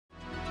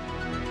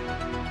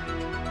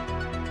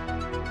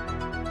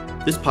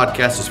This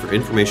podcast is for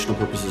informational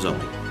purposes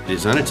only. It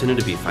is not intended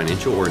to be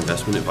financial or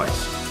investment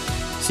advice.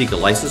 Seek a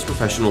licensed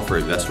professional for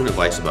investment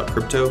advice about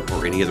crypto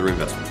or any other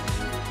investment.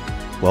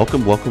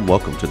 Welcome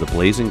to the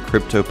Blazing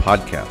Crypto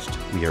Podcast.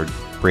 We are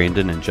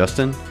Brandon and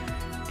Justin,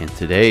 and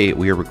today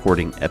we are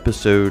recording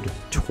episode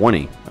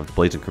 20 of the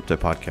Blazing Crypto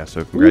Podcast.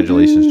 So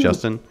congratulations, Woo-hoo!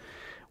 Justin.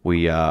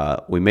 We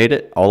made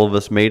it. All of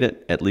us made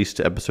it, at least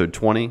to episode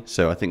 20.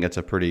 So I think that's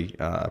a pretty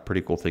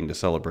cool thing to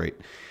celebrate.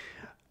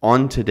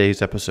 On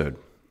today's episode,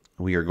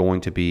 we are going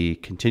to be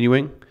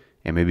continuing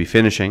and maybe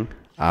finishing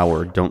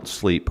our Don't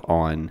Sleep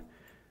on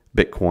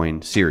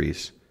Bitcoin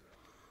series.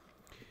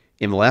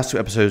 In the last two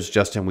episodes,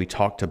 Justin, we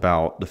talked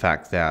about the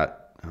fact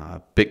that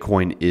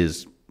Bitcoin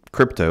is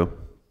crypto.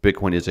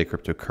 Bitcoin is a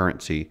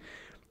cryptocurrency,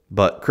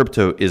 but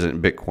crypto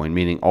isn't Bitcoin,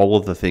 meaning all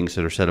of the things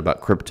that are said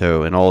about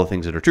crypto and all the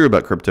things that are true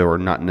about crypto are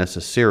not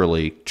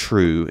necessarily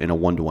true in a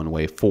one-to-one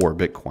way for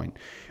Bitcoin.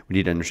 We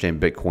need to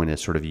understand Bitcoin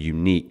as sort of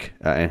unique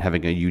and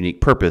having a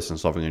unique purpose and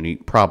solving a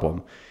unique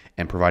problem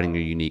and providing a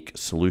unique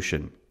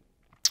solution.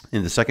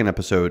 In the second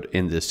episode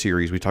in this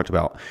series, we talked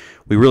about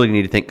we really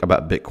need to think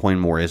about Bitcoin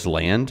more as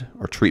land,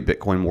 or treat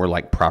Bitcoin more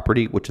like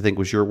property, which I think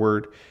was your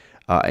word,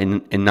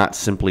 and not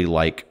simply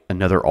like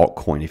another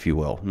altcoin, if you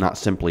will, not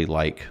simply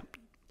like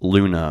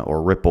Luna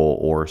or Ripple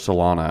or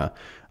Solana,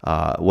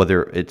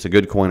 whether it's a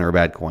good coin or a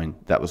bad coin.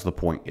 That was the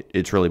point.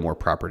 It's really more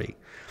property.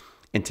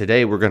 And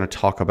today we're going to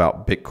talk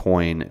about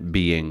Bitcoin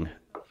being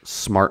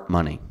smart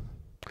money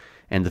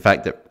and the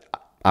fact that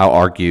I'll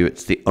argue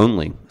it's the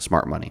only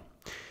smart money.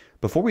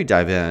 Before we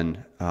dive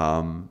in,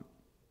 I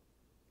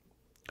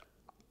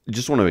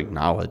just want to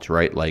acknowledge,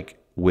 right, like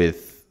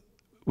with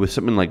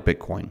something like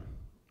Bitcoin,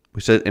 we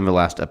said in the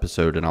last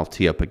episode, and I'll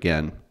tee up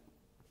again,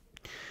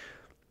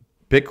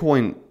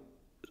 Bitcoin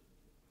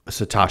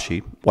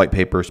Satoshi white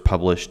papers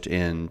published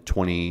in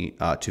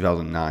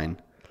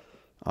 2009,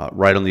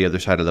 right on the other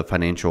side of the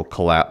financial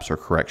collapse or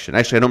correction.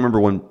 Actually, I don't remember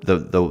when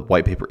the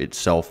white paper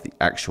itself, the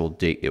actual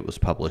date it was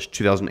published,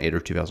 2008 or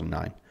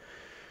 2009.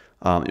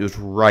 It was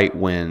right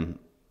when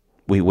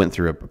we went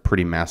through a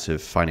pretty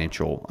massive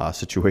financial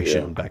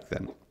situation back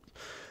then.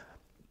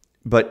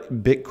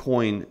 But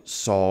Bitcoin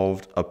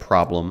solved a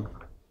problem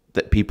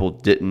that people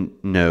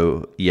didn't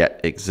know yet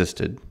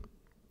existed.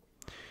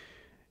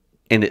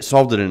 And it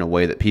solved it in a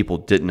way that people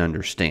didn't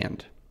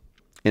understand.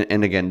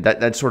 And again,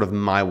 that's sort of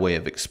my way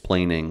of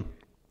explaining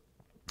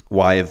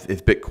why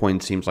if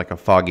Bitcoin seems like a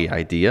foggy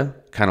idea,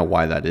 kind of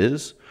why that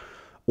is.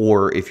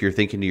 Or if you're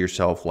thinking to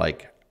yourself,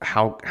 like,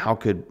 how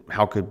could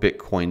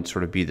Bitcoin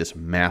sort of be this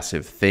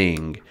massive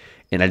thing,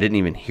 and I didn't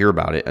even hear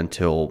about it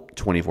until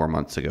 24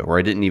 months ago, or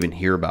I didn't even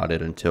hear about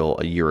it until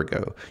a year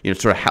ago. You know,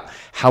 sort of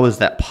how is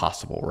that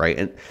possible, right?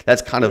 And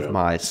that's kind of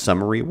my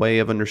summary way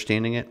of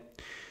understanding it,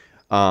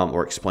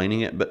 or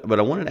explaining it. But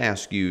I wanted to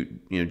ask you,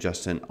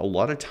 Justin, a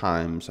lot of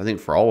times, I think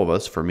for all of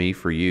us, for me,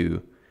 for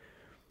you,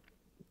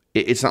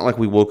 it's not like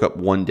we woke up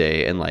one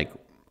day and like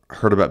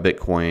heard about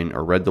Bitcoin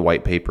or read the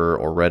white paper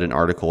or read an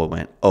article and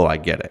went, oh, I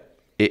get it.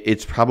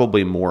 It's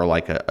probably more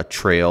like a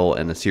trail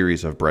and a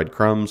series of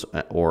breadcrumbs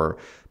or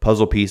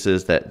puzzle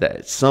pieces that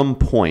at some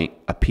point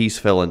a piece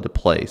fell into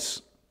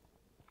place,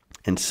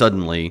 and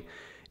suddenly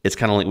it's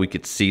kind of like we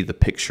could see the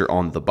picture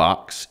on the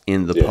box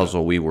in the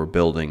puzzle we were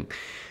building.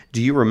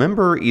 Do you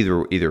remember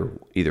either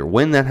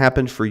when that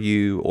happened for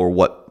you, or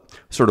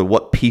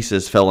what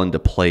pieces fell into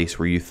place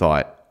where you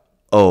thought,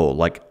 oh,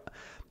 like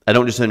I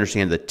don't just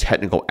understand the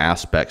technical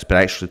aspects, but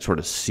I actually sort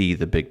of see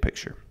the big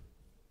picture?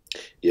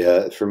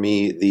 Yeah, for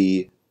me,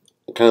 the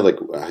kind of like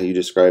how you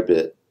described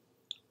it,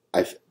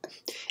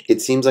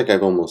 it seems like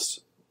I've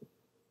almost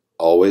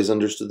always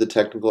understood the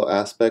technical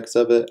aspects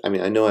of it. I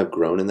mean, I know I've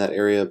grown in that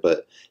area,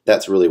 but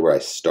that's really where I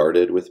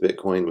started with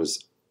Bitcoin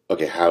was,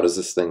 okay, how does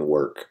this thing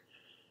work?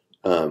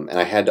 And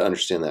I had to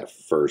understand that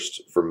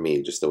first for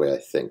me, just the way I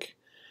think.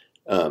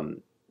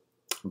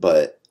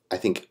 But I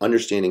think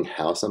understanding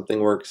how something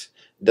works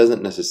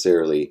doesn't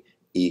necessarily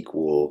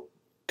equal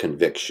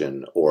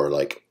conviction or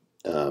like,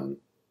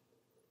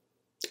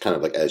 kind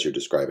of like as you're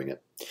describing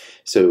it.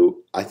 So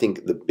I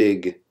think the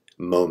big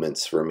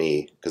moments for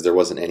me, because there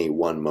wasn't any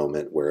one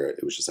moment where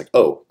it was just like,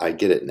 oh, I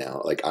get it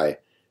now. Like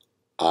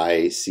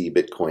I see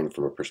Bitcoin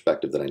from a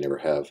perspective that I never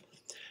have.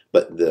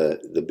 But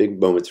the big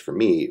moments for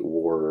me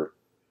were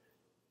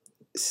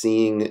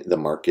seeing the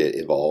market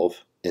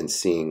evolve and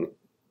seeing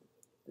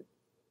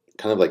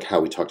kind of like how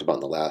we talked about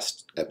in the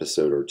last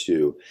episode or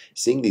two,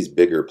 seeing these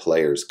bigger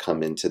players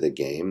come into the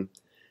game,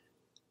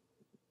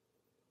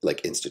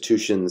 like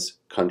institutions,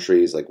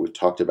 countries, like we've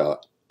talked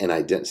about, and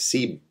I didn't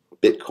see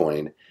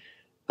Bitcoin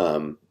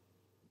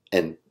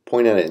and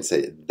point at it and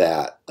say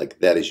that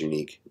is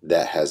unique,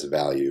 that has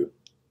value.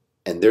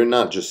 And they're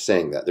not just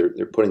saying that,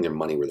 they're putting their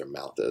money where their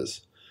mouth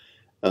is.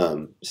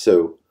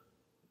 So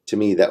to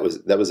me, that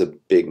was a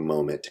big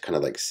moment to kind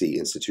of like see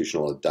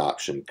institutional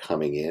adoption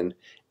coming in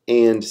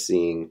and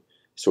seeing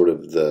sort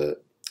of the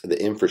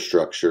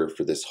infrastructure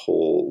for this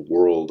whole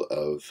world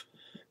of,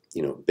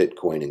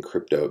 Bitcoin and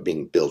crypto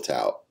being built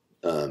out.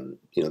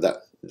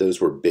 Those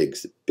were big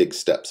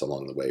steps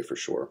along the way for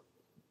sure.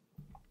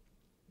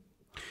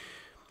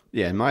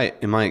 Yeah, in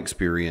my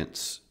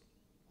experience,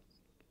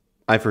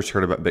 I first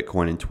heard about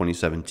Bitcoin in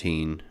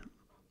 2017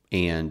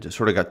 and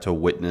sort of got to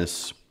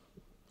witness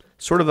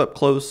sort of up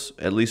close,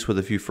 at least with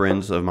a few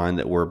friends of mine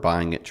that were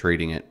buying it,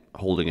 trading it,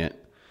 holding it.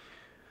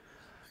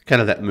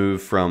 Kind of that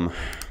move from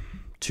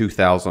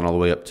 2000 all the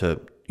way up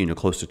to,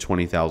 close to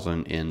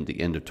 20,000 in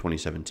the end of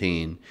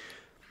 2017.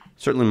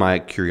 Certainly my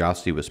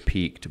curiosity was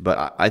piqued,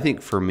 but I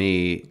think for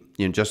me,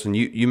 Justin,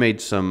 you made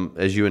some,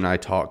 as you and I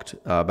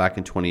talked back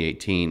in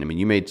 2018. I mean,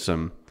 you made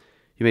some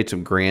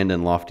grand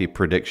and lofty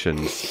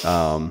predictions.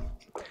 I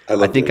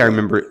think I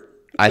remember.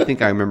 I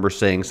think I remember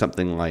saying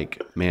something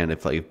like, "Man,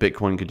 if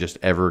Bitcoin could just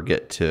ever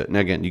get to." Now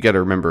again, you got to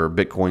remember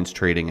Bitcoin's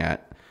trading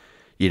at,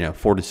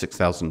 $4,000 to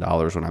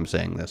 $6,000 when I'm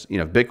saying this.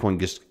 If Bitcoin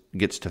just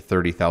gets to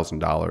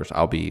 $30,000,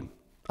 I'll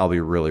be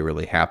really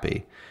really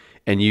happy.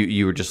 And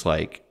you were just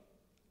like,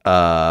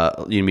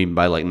 you mean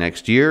by like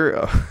next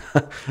year?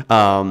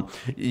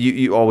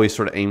 You always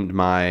sort of aimed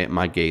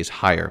my gaze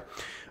higher.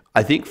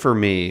 I think for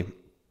me,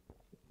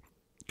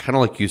 kind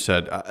of like you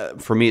said,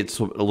 for me, it's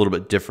a little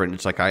bit different.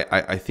 It's like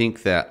I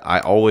think that I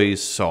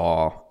always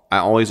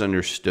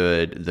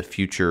understood the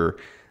future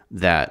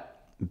that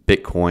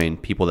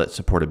Bitcoin, people that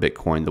supported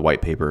Bitcoin, the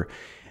white paper,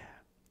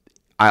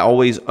 I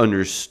always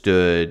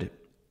understood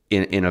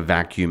in a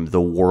vacuum the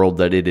world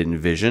that it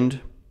envisioned.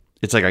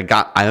 It's like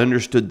I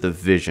understood the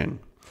vision,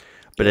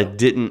 but I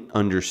didn't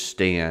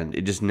understand.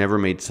 It just never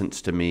made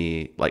sense to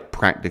me, like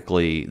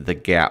practically the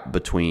gap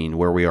between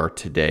where we are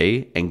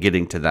today and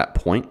getting to that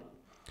point.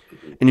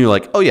 And you're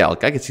like, oh yeah,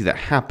 like I could see that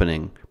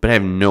happening, but I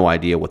have no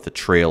idea what the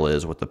trail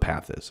is, what the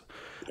path is.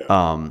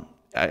 Yeah.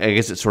 I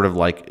guess it's sort of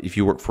like if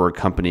you work for a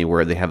company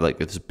where they have like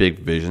this big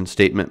vision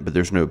statement, but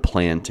there's no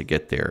plan to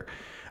get there.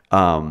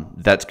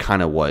 That's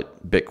kind of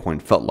what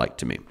Bitcoin felt like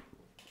to me.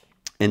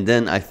 And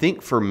then I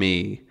think for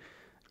me,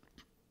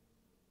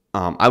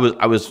 I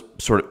was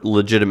sort of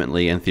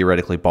legitimately and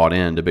theoretically bought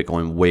into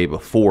Bitcoin way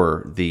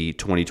before the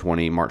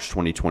March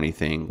 2020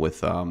 thing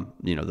with the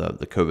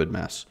COVID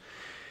mess.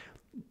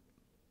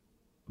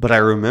 But I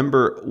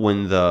remember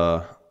when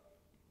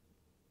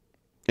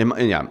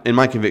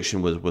my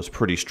conviction was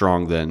pretty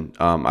strong then.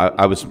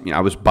 I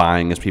was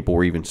buying as people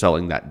were even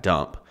selling that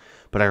dump.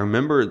 But I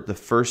remember the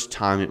first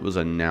time it was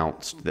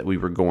announced that we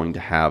were going to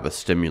have a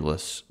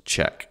stimulus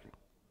check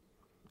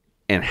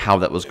and how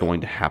that was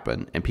going to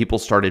happen. And people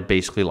started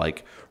basically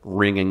like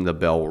ringing the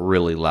bell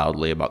really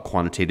loudly about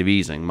quantitative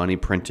easing, money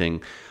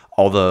printing,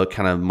 all the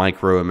kind of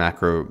micro and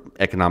macro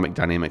economic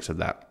dynamics of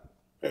that.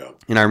 Yeah.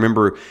 And I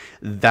remember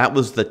that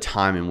was the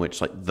time in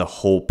which like the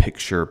whole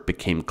picture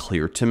became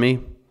clear to me.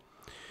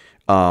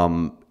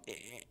 And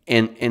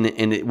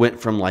it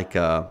went from like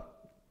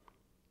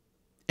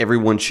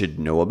everyone should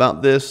know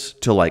about this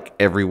to like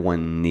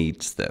everyone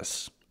needs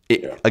this.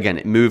 Again,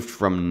 it moved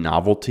from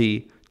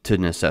novelty to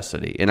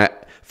necessity. And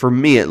for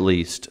me at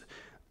least,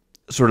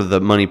 sort of the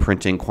money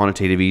printing,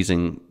 quantitative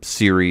easing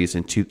series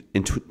in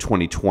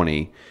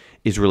 2020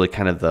 is really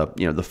kind of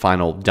the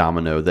final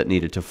domino that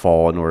needed to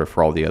fall in order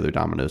for all the other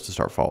dominoes to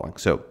start falling.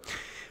 So,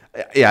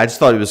 yeah, I just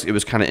thought it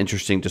was kind of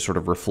interesting to sort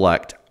of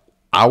reflect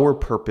our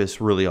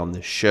purpose really on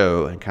this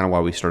show and kind of why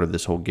we started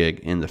this whole gig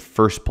in the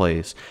first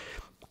place.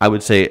 I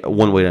would say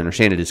one way to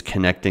understand it is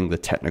connecting the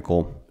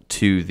technical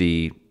to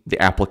the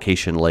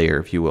application layer,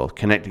 if you will,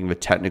 connecting the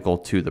technical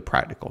to the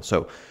practical.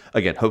 So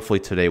again,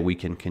 hopefully today we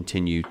can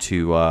continue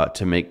to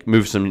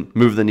move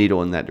the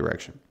needle in that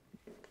direction.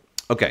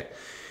 Okay.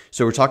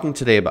 So we're talking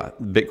today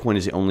about Bitcoin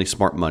is the only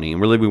smart money,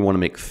 and really we want to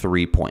make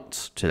 3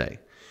 points today.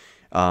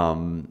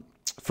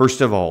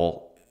 First of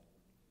all,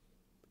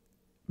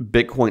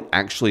 Bitcoin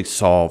actually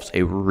solves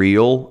a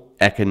real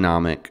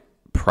economic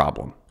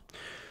problem.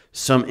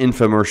 Some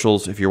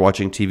infomercials, if you're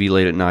watching TV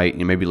late at night,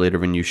 and maybe later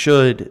than you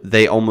should,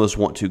 they almost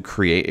want to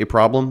create a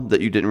problem that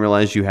you didn't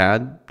realize you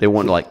had. They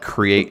want to like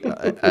create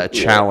a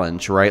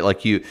challenge, right?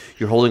 Like you're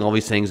holding all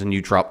these things and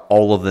you drop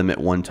all of them at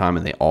one time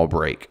and they all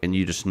break, and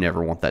you just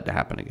never want that to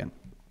happen again.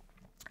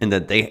 And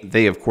that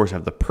they of course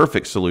have the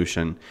perfect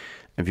solution.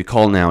 If you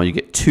call now, you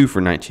get 2 for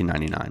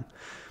 $19.99.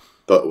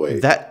 But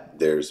wait,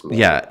 there's more.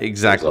 Yeah,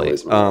 exactly.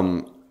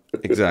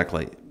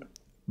 Exactly.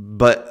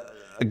 But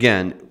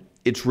again,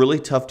 it's really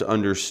tough to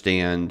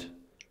understand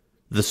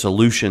the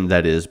solution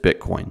that is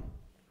Bitcoin,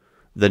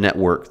 the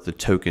network, the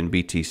token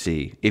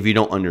BTC, if you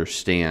don't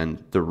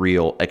understand the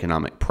real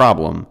economic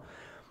problem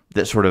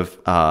that sort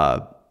of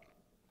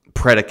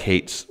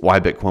predicates why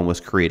Bitcoin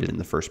was created in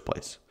the first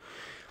place.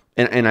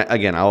 And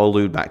again, I'll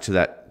allude back to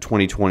that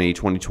 2020,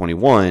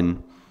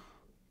 2021.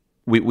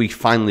 We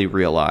finally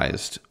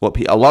realized what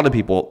a lot of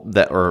people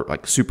that are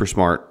like super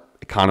smart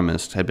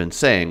economists have been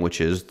saying, which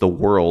is the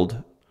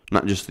world,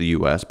 not just the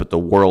U.S., but the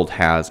world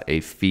has a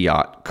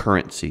fiat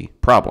currency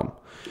problem.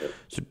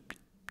 So,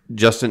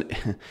 Justin,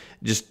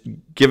 just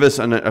give us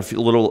a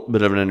little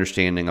bit of an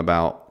understanding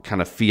about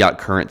kind of fiat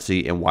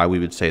currency and why we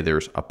would say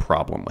there's a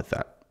problem with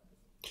that.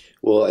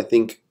 Well, I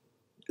think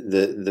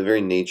the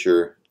very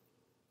nature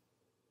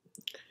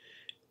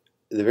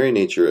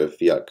of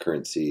fiat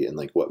currency and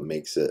like what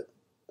makes it,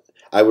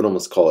 I would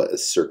almost call it a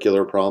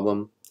circular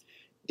problem,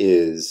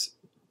 is,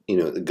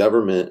 the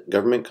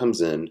government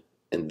comes in,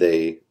 and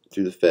they,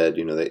 through the Fed,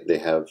 they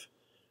have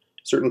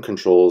certain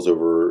controls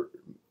over,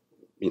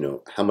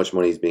 how much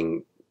money is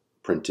being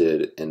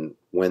printed and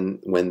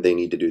when they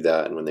need to do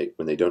that and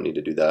when they don't need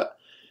to do that.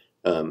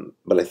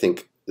 But I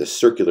think the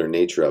circular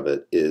nature of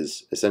it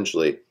is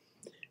essentially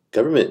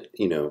government,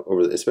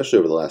 especially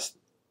over the last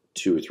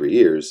 2 or 3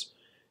 years,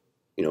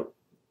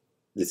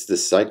 it's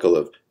this cycle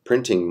of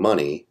printing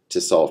money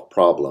to solve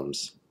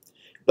problems,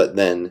 but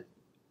then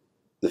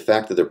the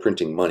fact that they're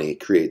printing money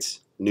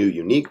creates new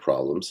unique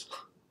problems,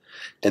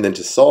 and then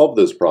to solve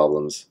those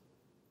problems,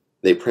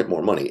 they print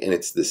more money, and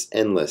it's this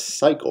endless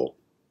cycle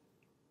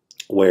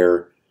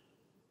where,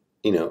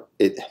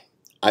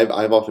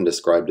 I've often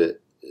described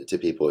it to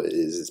people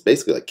is it's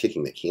basically like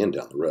kicking the can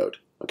down the road.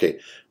 Okay,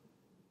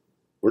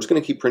 we're just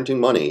going to keep printing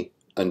money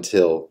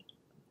until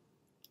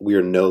we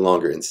are no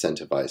longer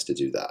incentivized to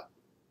do that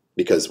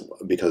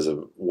because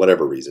of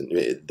whatever reason.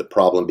 The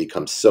problem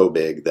becomes so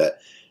big that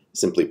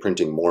simply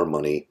printing more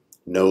money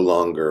no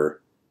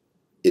longer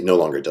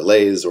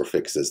delays or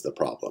fixes the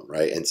problem,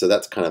 right? And so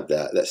that's kind of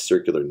that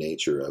circular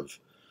nature of,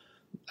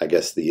 I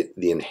guess, the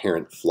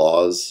inherent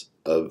flaws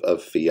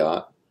of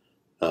fiat,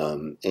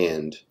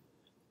 and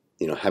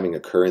having a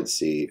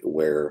currency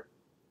where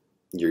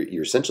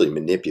you're essentially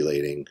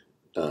manipulating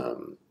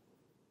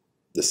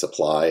the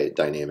supply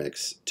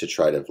dynamics to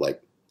try to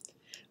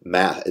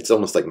it's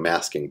almost like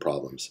masking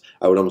problems.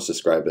 I would almost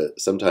describe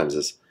it sometimes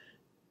as,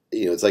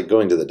 it's like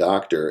going to the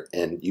doctor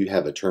and you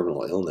have a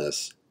terminal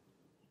illness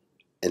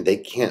and they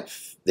can't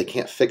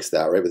fix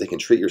that, right? But they can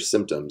treat your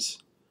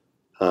symptoms.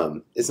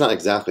 It's not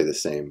exactly the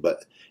same,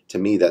 but to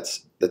me,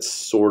 that's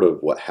sort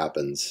of what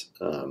happens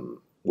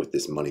with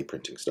this money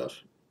printing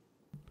stuff.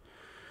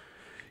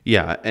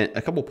 Yeah, and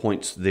a couple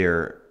points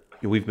there.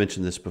 We've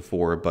mentioned this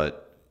before,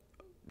 but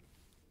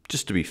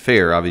just to be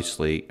fair,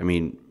 obviously, I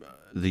mean,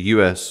 the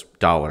U.S.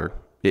 dollar,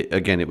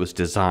 it was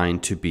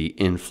designed to be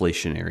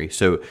inflationary.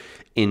 So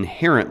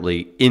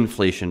inherently,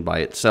 inflation by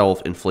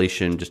itself,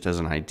 inflation just as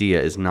an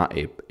idea is not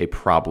a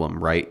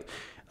problem, right?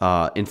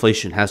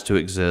 Inflation has to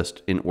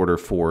exist in order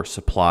for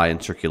supply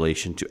and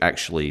circulation to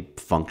actually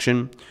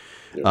function.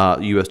 The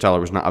U.S.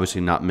 dollar was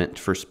obviously not meant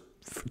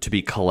to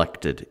be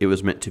collected. It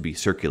was meant to be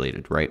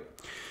circulated, right?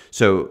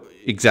 So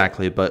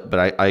exactly, but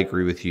I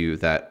agree with you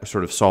that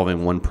sort of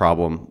solving one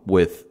problem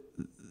with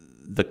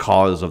the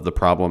cause of the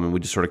problem, and we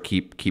just sort of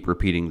keep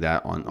repeating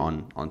that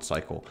on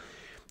cycle.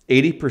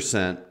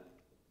 80%,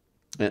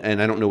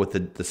 and I don't know what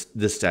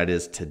this stat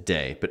is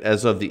today, but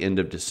as of the end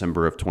of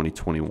December of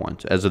 2021,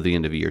 as of the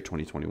end of year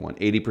 2021,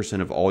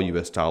 80% of all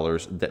U.S.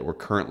 dollars that were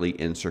currently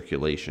in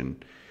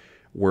circulation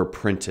were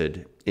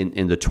printed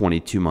in the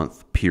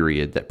 22-month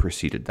period that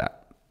preceded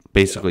that,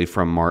 basically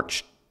from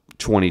March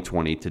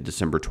 2020 to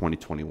December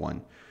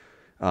 2021.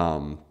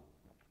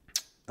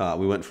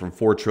 We went from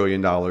 $4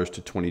 trillion to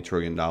 $20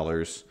 trillion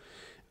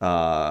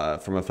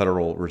from a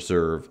Federal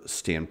Reserve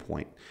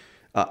standpoint.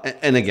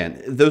 And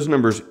again, those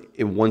numbers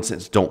in one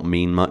sense don't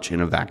mean much in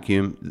a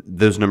vacuum.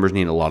 Those numbers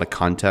need a lot of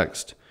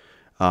context.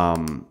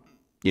 I'm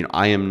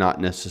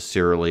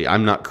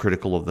not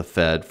critical of the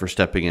Fed for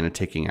stepping in and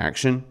taking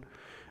action.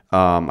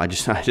 I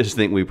just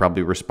think we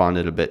probably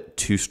responded a bit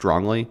too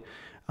strongly.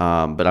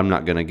 But I'm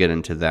not going to get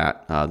into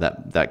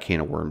that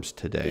can of worms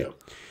today.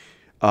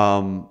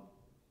 Yeah.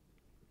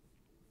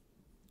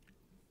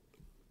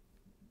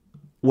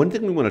 One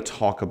thing we want to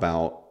talk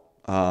about,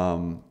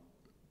 and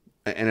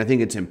I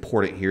think it's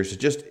important here, so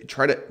just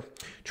try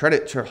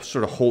to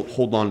sort of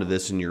hold on to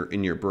this in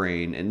your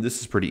brain. And this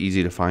is pretty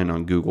easy to find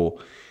on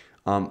Google.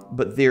 And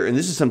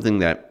this is something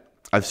that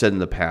I've said in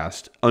the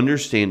past,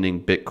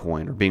 understanding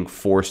Bitcoin or being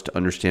forced to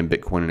understand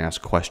Bitcoin and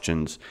ask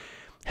questions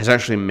has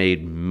actually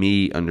made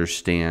me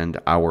understand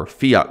our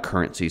fiat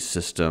currency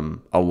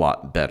system a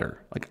lot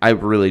better. Like, I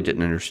really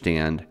didn't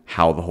understand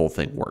how the whole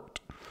thing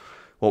worked.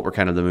 What were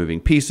kind of the moving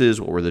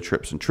pieces? What were the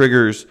trips and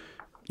triggers?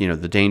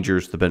 The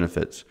dangers, the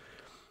benefits.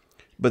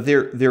 But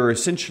there are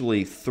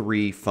essentially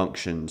three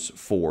functions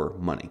for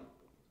money.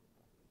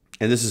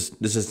 And this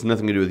has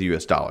nothing to do with the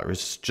US dollar.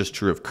 It's just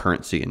true of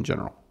currency in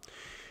general.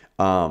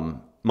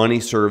 Money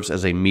serves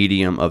as a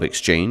medium of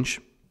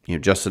exchange.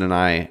 Justin and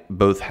I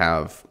both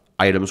have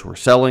items we're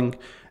selling.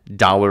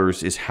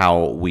 Dollars is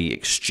how we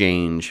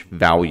exchange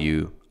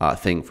value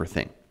thing for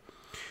thing.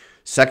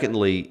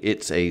 Secondly,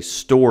 it's a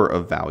store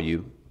of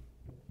value.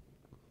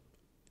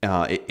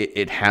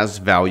 It has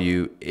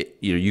value.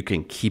 You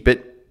can keep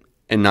it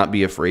and not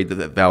be afraid that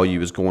that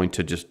value is going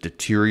to just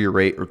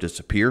deteriorate or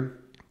disappear.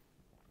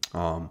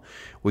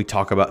 We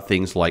talk about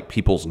things like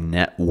people's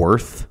net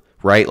worth,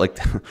 right? Like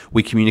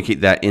we communicate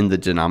that in the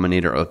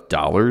denominator of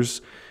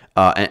dollars.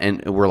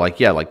 And we're like,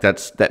 yeah, like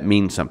that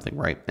means something,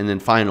 right? And then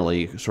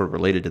finally, sort of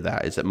related to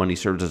that, is that money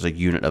serves as a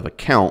unit of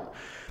account,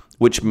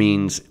 which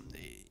means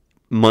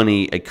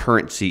money, a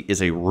currency,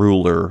 is a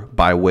ruler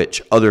by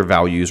which other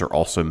values are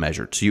also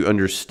measured. So you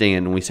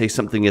understand when we say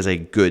something is a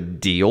good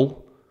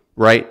deal,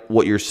 right?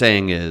 What you're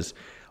saying is,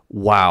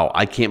 wow,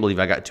 I can't believe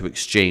I got to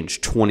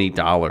exchange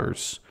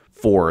 $20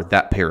 for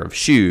that pair of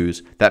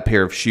shoes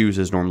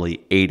is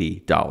normally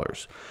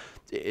 $80.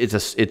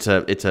 It's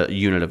a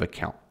unit of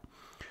account.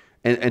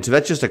 And so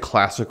that's just a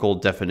classical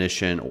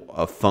definition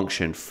of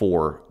function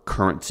for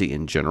currency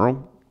in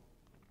general.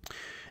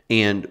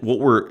 And what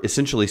we're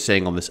essentially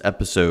saying on this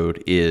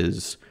episode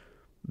is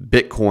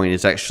Bitcoin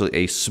is actually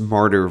a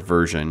smarter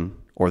version,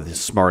 or the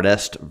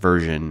smartest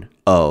version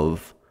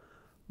of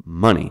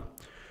money.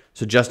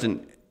 So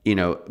Justin,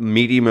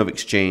 medium of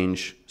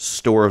exchange,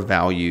 store of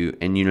value,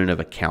 and unit of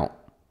account.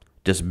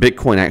 Does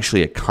Bitcoin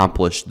actually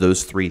accomplish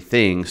those three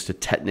things to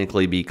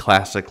technically be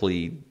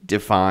classically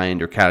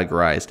defined or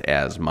categorized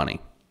as money?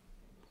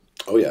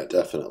 Oh yeah,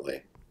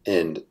 definitely.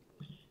 And,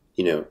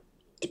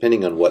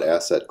 depending on what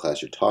asset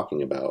class you're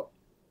talking about,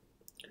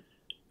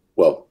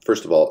 well,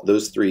 first of all,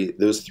 those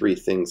three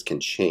things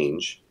can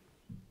change,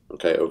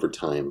 okay, over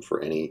time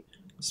for any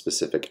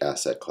specific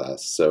asset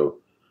class. So,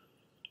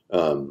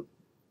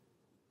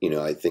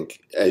 I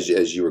think as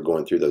you were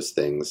going through those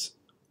things,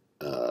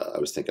 I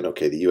was thinking,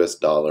 okay, the U.S.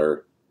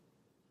 dollar,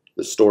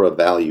 the store of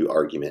value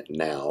argument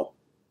now,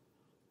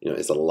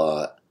 is a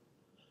lot.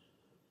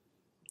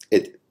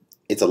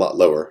 It's a lot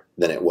lower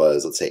than it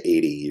was, let's say,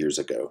 80 years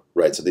ago,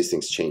 right? So these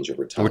things change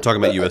over time. We're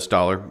talking about U.S.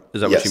 dollar.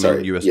 Is that what you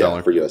mean? U.S. dollar?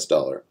 Yeah, for U.S.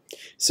 dollar.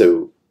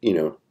 So,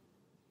 in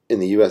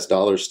the U.S.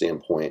 dollar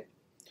standpoint,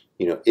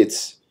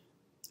 it's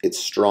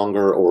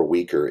stronger or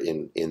weaker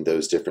in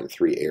those different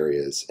three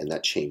areas, and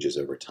that changes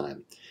over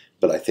time.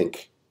 But I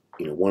think,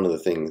 one of the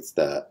things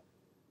that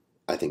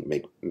I think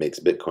makes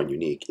Bitcoin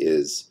unique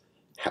is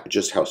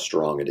just how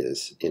strong it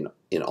is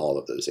in all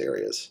of those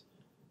areas.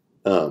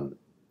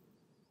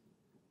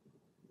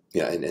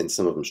 Yeah, and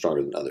some of them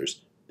stronger than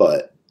others,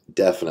 but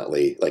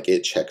definitely,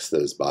 it checks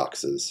those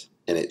boxes,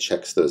 and it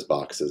checks those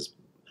boxes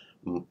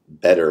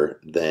better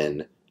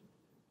than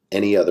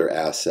any other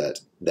asset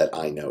that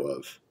I know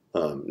of,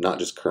 not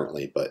just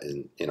currently, but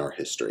in our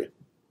history.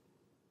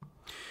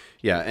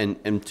 Yeah,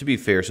 and to be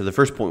fair, so the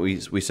first point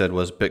we said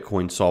was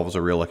Bitcoin solves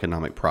a real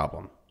economic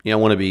problem. I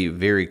want to be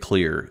very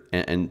clear,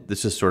 and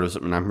this is sort of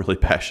something I'm really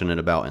passionate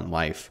about in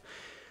life.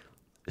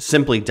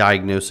 Simply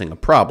diagnosing a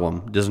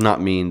problem does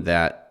not mean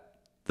that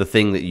the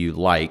thing that you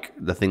like,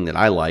 the thing that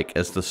I like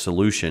as the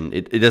solution,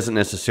 it doesn't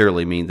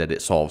necessarily mean that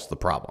it solves the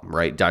problem,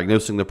 right?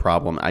 Diagnosing the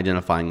problem,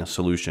 identifying a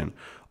solution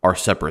are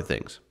separate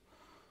things.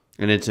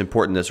 And it's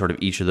important that sort of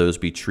each of those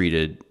be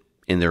treated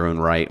in their own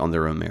right, on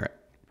their own merit.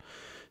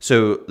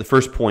 So the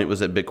first point was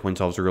that Bitcoin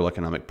solves a real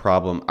economic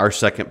problem. Our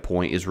second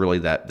point is really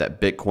that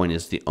Bitcoin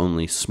is the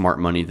only smart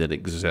money that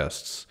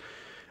exists.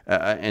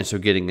 And so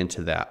getting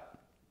into that,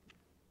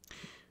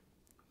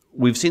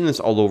 we've seen this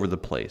all over the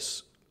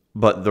place.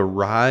 But the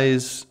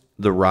rise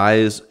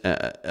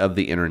of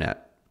the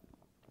internet,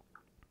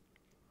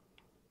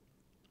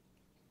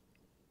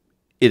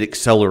 it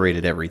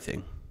accelerated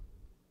everything.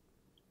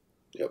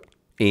 Yep.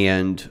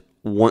 And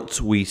once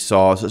we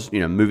saw,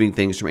 moving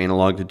things from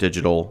analog to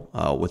digital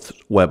with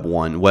Web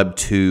 1, Web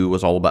 2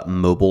 was all about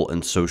mobile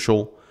and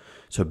social.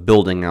 So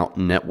building out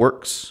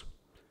networks.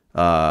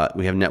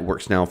 We have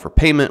networks now for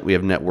payment. We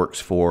have networks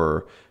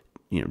for,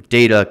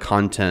 data,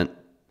 content,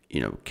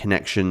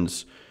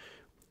 connections.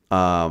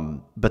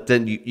 But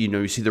then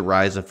you see the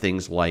rise of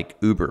things like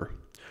Uber.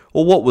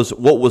 Well, what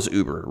was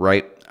Uber,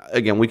 right?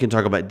 Again, we can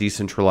talk about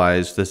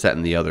decentralized, this, that,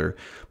 and the other.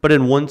 But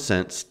in one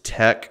sense,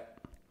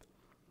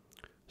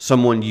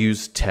 someone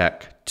used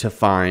tech to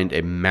find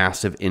a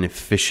massive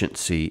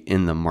inefficiency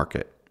in the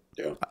market.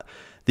 Yeah.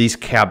 These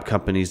cab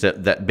companies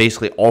that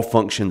basically all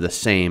function the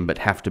same but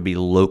have to be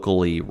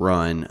locally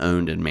run,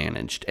 owned, and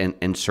managed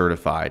and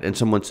certified. And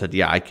someone said,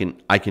 yeah, I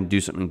can do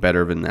something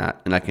better than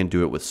that, and I can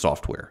do it with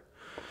software.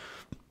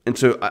 And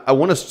so I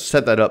want to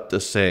set that up to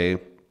say,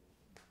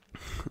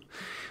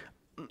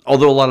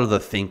 although a lot of the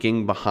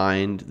thinking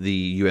behind the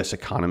U.S.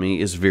 economy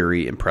is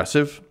very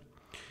impressive,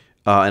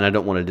 and I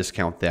don't want to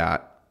discount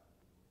that,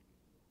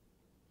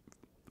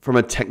 from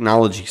a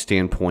technology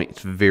standpoint,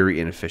 it's very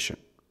inefficient.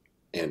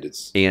 And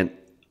it's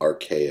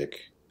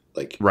archaic,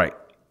 right,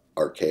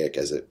 archaic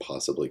as it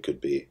possibly could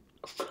be.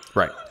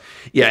 Right.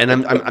 Yeah,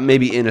 and I'm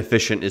maybe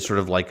inefficient is sort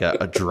of like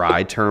a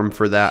dry term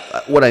for that.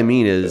 What I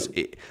mean is,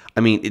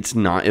 it's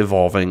not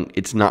evolving.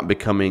 It's not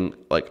becoming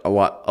like a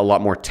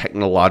lot more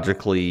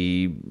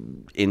technologically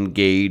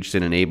engaged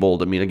and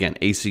enabled. Again,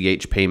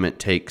 ACH payment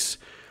takes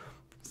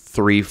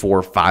 3,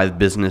 4, 5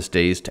 business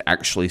days to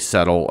actually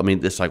settle.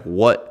 This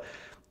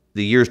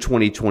the year's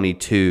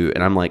 2022,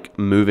 and I'm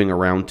moving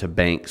around to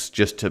banks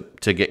just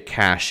to get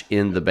cash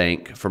in the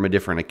bank from a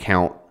different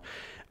account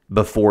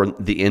before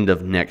the end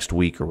of next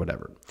week or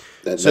whatever.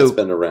 That's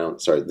been around.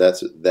 Sorry,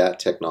 that's that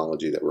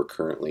technology that we're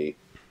currently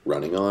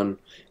running on.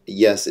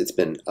 Yes, it's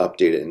been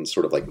updated and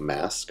sort of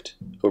masked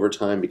over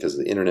time because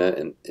of the internet,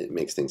 and it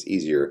makes things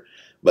easier.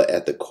 But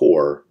at the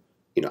core,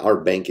 our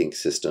banking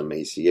system,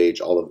 ACH,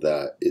 all of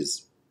that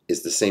is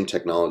the same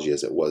technology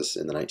as it was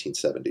in the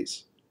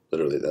 1970s.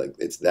 Literally,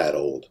 it's that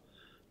old.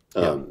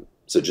 Yeah.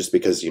 So just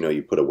because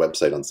you put a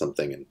website on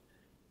something and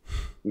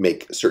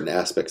make certain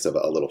aspects of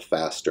it a little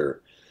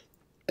faster,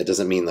 it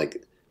doesn't mean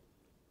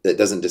it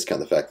doesn't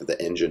discount the fact that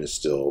the engine is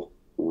still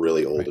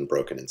really old Right. and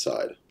broken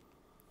inside.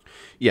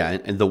 Yeah,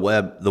 and the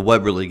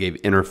web really gave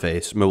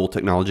interface. Mobile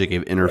technology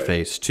gave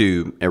interface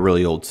to a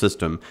really old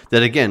system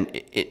that, again,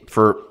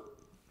 for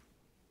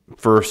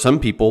some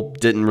people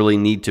didn't really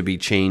need to be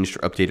changed or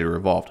updated or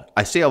evolved.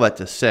 I say all that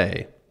to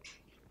say,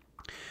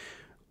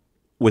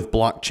 with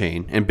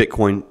blockchain and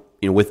Bitcoin,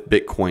 with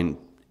Bitcoin,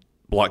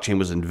 blockchain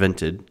was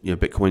invented.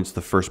 Bitcoin's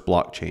the first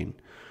blockchain.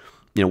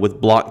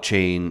 With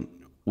blockchain,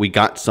 we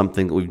got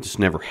something that we've just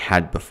never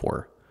had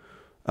before,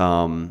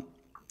 and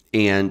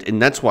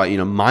that's why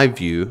my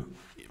view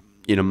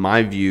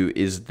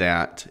is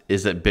that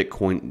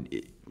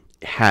Bitcoin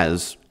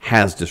has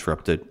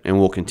disrupted and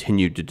will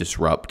continue to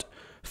disrupt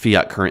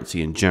fiat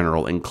currency in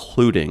general,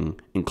 including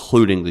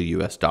the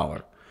U.S.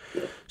 dollar.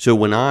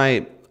 So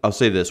I'll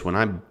say this: when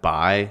I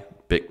buy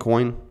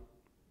Bitcoin,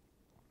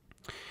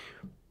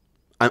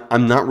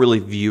 I'm not really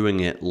viewing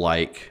it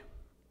like,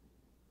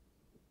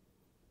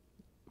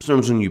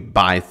 sometimes when you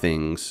buy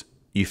things,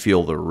 you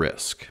feel the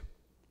risk,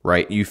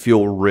 right? You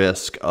feel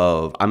risk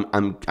of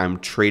I'm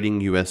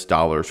trading U.S.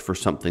 dollars for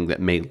something that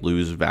may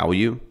lose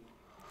value.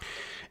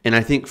 And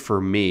I think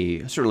for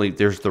me, certainly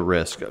there's the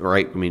risk,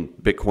 right? I mean,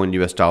 Bitcoin,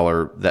 U.S.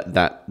 dollar,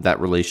 that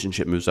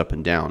relationship moves up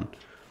and down.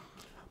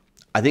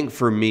 I think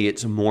for me,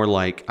 it's more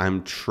like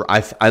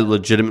I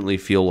legitimately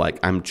feel like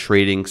I'm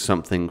trading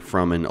something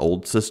from an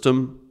old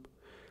system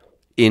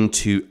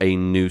into a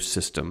new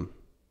system.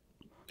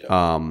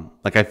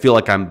 Like I feel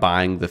like I'm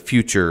buying the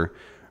future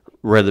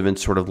rather than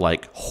sort of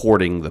like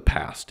hoarding the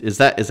past. Is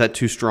that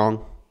too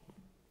strong?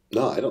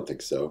 No, I don't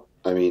think so.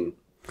 I mean,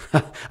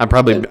 I'm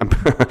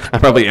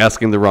probably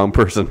asking the wrong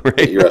person,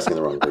 right? you're asking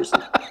the wrong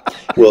person.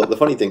 Well, the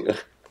funny thing,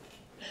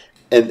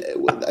 and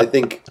I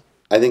think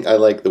I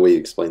like the way you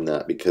explain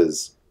that,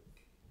 because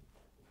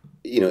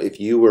if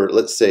you were,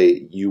 let's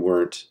say you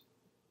weren't,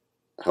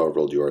 however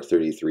old you are,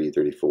 33,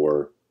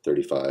 34,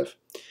 35,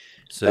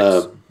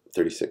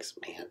 36,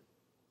 man.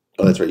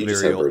 Oh, that's right. You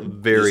just had a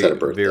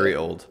birthday. Very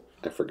old.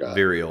 I forgot.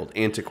 Very old.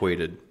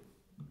 Antiquated.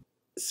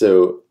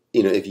 So,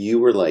 if you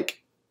were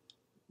like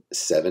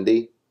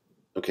 70,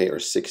 okay, or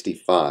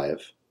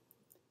 65,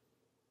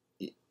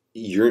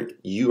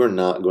 you are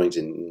not going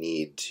to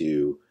need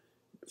to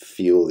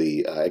feel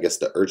the, I guess,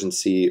 the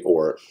urgency,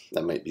 or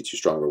that might be too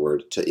strong of a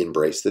word, to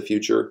embrace the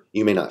future.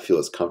 You may not feel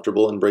as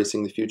comfortable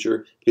embracing the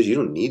future because you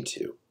don't need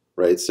to,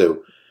 right?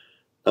 So,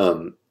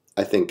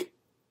 I think,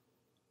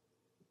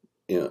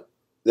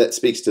 that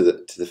speaks to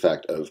the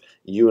fact of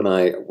you and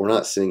we're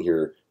not sitting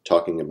here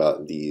talking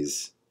about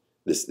this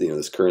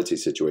currency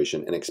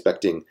situation and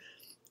expecting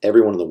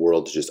everyone in the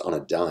world to just on a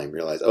dime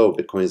realize, oh,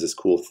 Bitcoin is this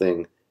cool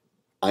thing,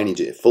 I need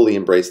to fully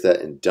embrace that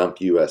and dump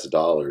US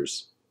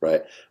dollars,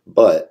 right?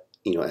 But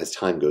as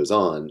time goes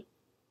on,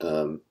 I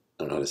don't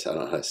know how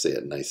to say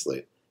it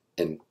nicely,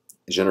 and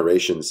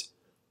generations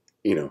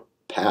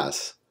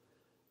pass,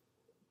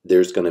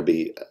 there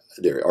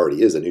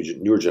already is a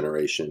newer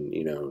generation,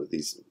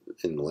 these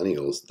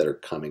millennials that are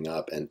coming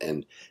up,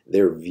 and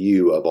their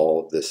view of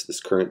all this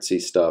currency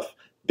stuff,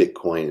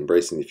 Bitcoin,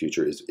 embracing the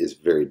future is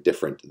very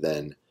different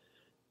than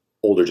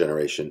older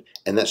generation,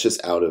 and that's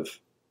just out of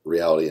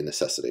reality and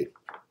necessity.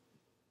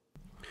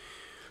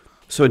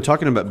 So in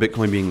talking about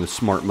Bitcoin being the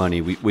smart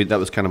money, we that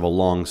was kind of a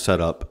long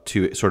setup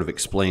to sort of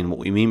explain what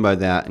we mean by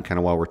that, and kind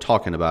of while we're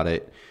talking about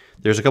it,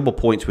 there's a couple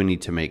points we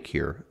need to make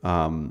here.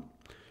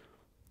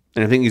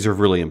 And I think these are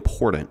really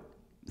important,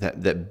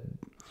 that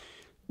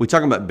we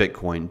talk about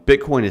Bitcoin.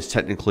 Bitcoin is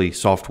technically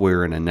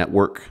software in a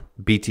network.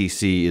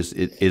 BTC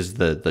is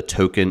the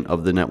token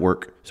of the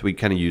network. So we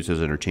kind of use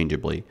those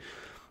interchangeably.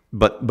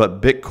 But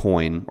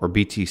Bitcoin, or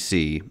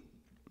BTC,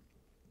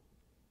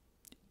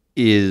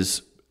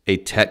 is a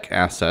tech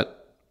asset.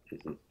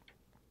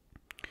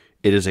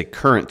 It is a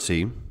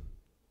currency.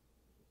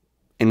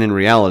 And in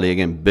reality,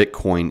 again,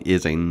 Bitcoin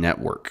is a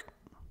network.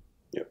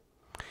 Yep.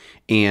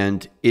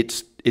 And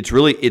it's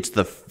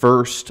the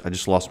first, I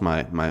just lost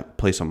my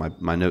place on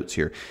my notes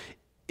here.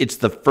 It's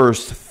the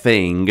first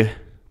thing,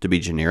 to be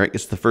generic,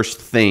 it's the first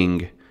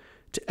thing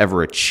to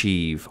ever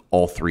achieve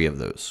all three of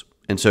those.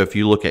 And so if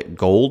you look at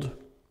gold,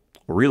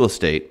 or real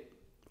estate,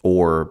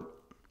 or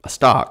a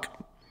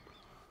stock,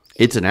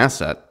 it's an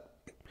asset.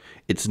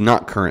 It's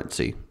not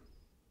currency,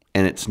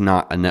 and it's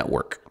not a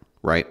network,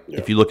 right? Yeah.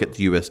 If you look at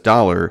the U.S.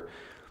 dollar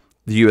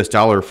meets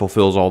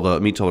all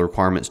the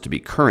requirements to be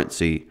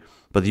currency,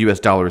 but the U.S.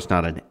 dollar is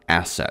not an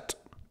asset.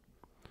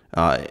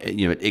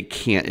 It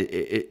can't.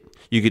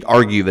 You could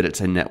argue that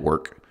it's a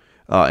network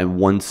in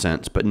one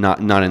sense, but not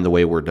in the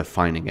way we're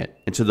defining it.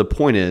 And so the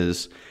point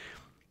is,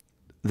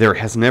 there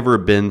has never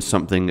been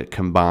something that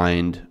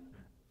combined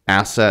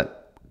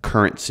asset,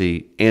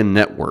 currency, and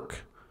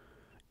network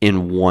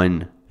in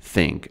one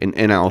thing.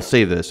 And I'll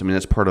say this. I mean,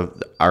 that's part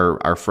of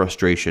our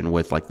frustration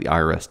with like the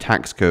IRS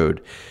tax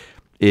code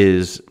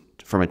is,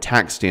 from a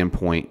tax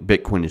standpoint,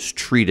 Bitcoin is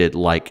treated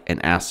like an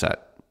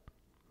asset,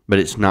 but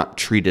it's not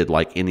treated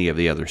like any of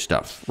the other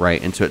stuff,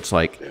 right? And so it's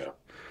like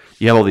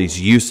you have all these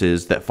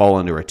uses that fall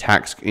under a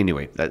tax.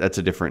 Anyway, that's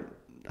a different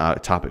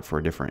topic for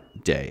a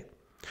different day.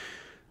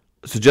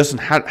 So Justin,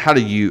 how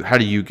do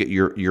you get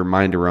your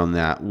mind around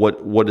that?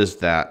 What is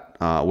that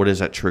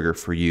trigger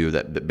for you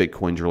that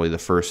Bitcoin's really the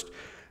first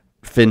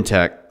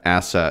fintech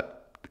asset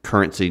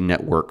currency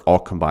network all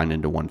combined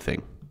into one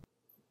thing?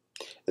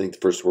 I think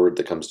the first word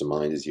that comes to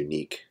mind is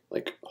unique.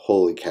 Like,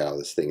 holy cow,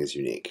 this thing is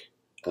unique.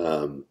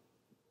 And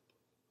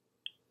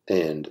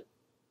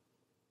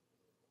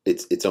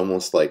it's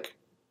almost like,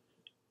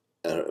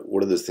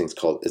 what are those things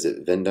called? Is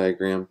it Venn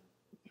diagram?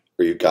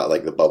 Where you've got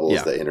like the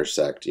bubbles that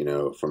intersect,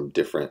 from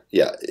different,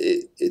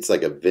 it's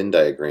like a Venn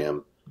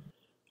diagram,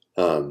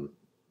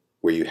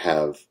 where you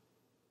have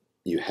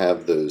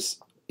those,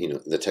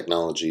 the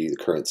technology, the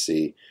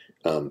currency,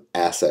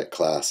 asset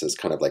classes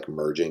kind of like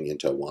merging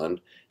into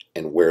one,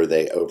 and where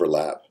they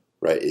overlap,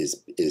 right,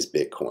 is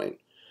Bitcoin.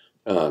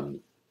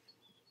 So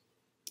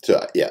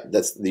yeah,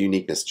 that's the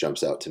uniqueness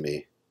jumps out to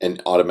me,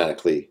 and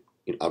automatically,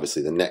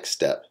 obviously, the next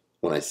step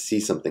when I see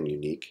something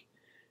unique,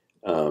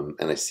 and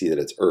I see that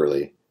it's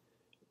early,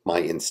 my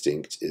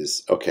instinct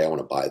is, okay, I want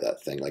to buy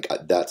that thing. Like,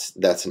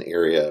 that's an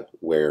area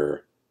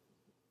where,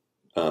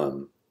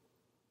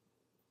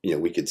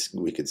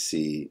 we could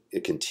see a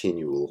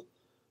continual,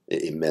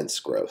 immense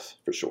growth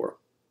for sure.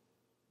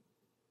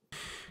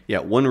 Yeah,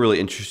 one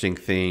really interesting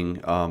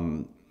thing,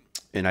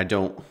 and I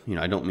don't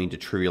mean to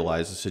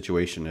trivialize the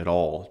situation at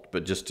all,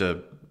 but just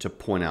to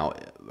point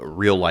out a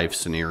real life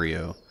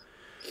scenario,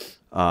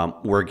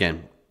 where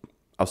again,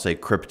 I'll say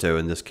crypto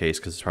in this case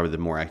because it's probably the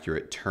more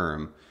accurate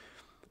term.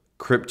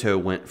 Crypto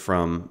went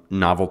from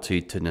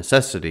novelty to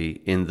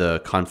necessity in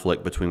the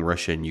conflict between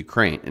Russia and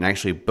Ukraine, and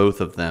actually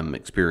both of them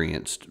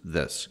experienced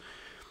this.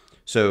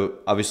 So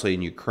obviously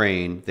in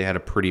Ukraine, they had a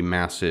pretty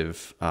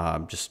massive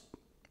just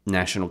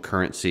national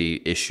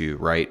currency issue,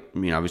 right? I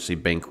mean, obviously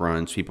bank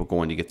runs, people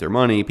going to get their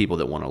money, people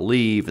that want to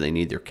leave, and they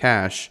need their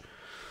cash.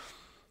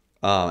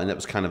 And that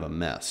was kind of a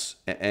mess.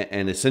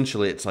 And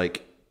essentially it's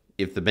like,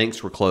 if the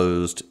banks were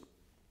closed,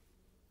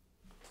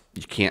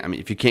 you can't, I mean,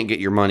 if you can't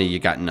get your money, you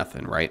got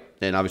nothing, right?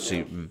 And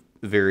obviously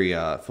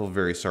feel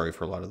very sorry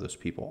for a lot of those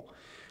people.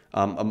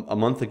 A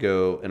month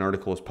ago, an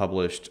article was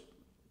published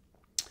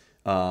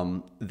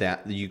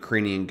that the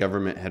Ukrainian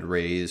government had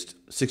raised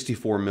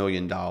 $64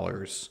 million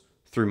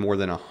through more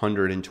than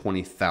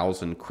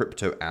 120,000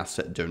 crypto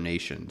asset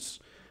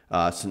donations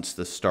since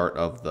the start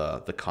of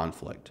the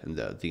conflict and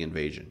the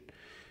invasion.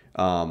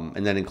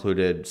 And that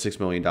included $6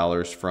 million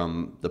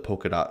from the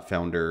Polkadot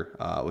founder,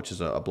 which is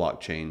a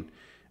blockchain,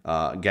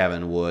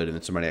 Gavin Wood, and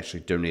then somebody actually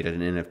donated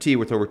an NFT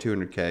worth over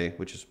 200K,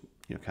 which is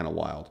kind of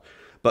wild.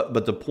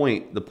 But the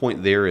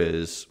point there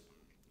is,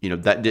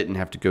 that didn't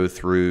have to go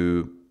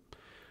through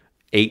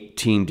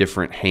 18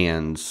 different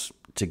hands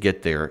to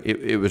get there.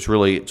 It was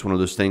really, it's one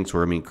of those things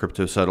where, I mean,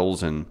 crypto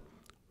settles in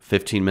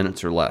 15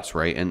 minutes or less,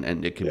 right?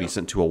 And it can be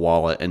sent to a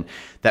wallet, and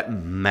that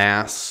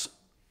mass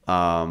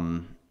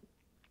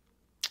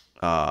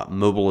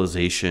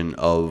mobilization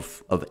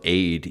of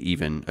aid,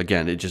 even,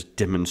 again, it just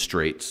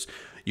demonstrates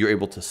you're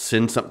able to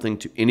send something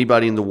to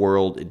anybody in the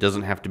world. It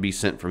doesn't have to be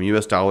sent from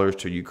US dollars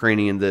to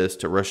Ukrainian this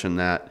to Russian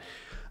that.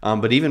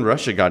 But even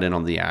Russia got in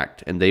on the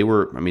act, and they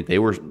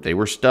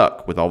were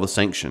stuck with all the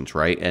sanctions,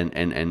 right?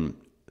 And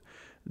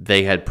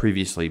they had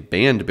previously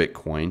banned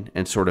Bitcoin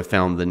and sort of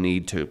found the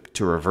need to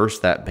reverse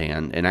that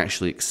ban and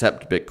actually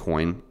accept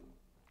Bitcoin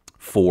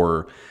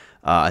for,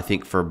 I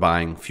think, for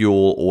buying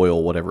fuel,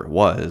 oil, whatever it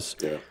was.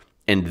 Yeah.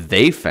 And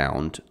they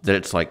found that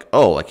it's like,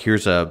 oh, like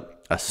here's a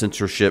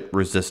censorship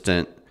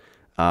resistant,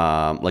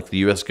 like the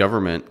U.S.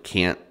 government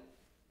can't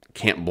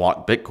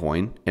block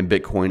Bitcoin, and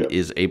Bitcoin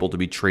is able to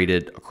be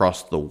traded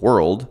across the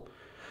world.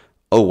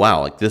 Oh,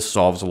 wow, like this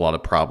solves a lot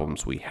of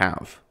problems we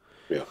have.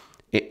 Yeah.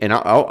 And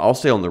I'll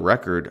say on the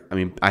record, I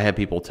mean, I had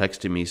people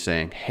texting me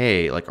saying,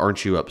 hey, like,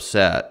 aren't you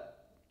upset?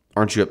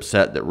 Aren't you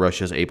upset that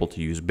Russia is able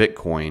to use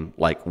Bitcoin?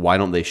 Like, why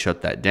don't they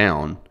shut that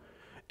down?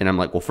 And I'm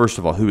like, well, first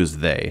of all, who is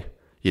they?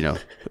 Are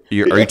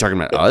you talking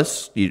about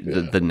us,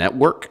 the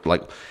network?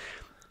 Like,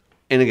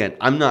 and again,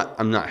 I'm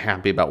not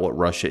happy about what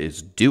Russia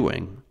is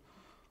doing,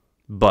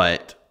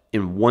 but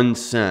in one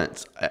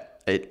sense,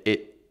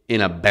 it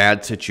in a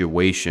bad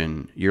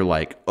situation, you're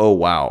like, oh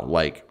wow,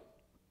 like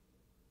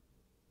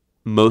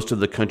most of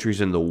the countries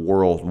in the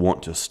world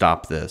want to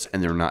stop this,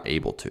 and they're not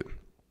able to.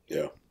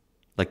 Yeah,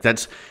 like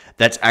that's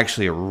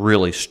actually a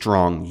really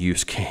strong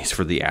use case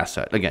for the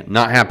asset. Again,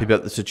 not happy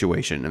about the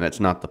situation, and that's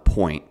not the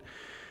point.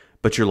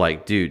 But you're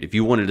like, dude, if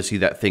you wanted to see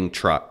that thing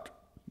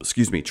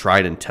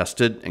tried and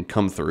tested and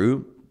come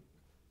through,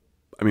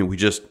 I mean, we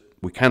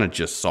kind of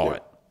just saw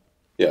it.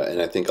 Yeah, and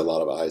I think a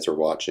lot of eyes are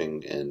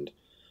watching, and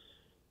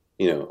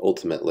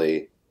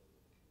ultimately,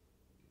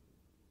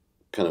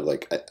 kind of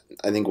like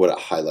I think what it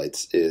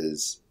highlights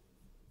is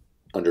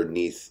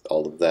underneath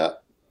all of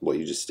that, what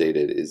you just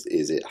stated is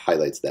it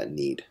highlights that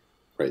need,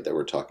 right, that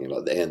we're talking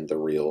about, and the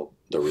real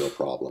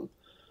problem.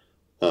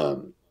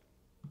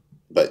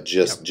 But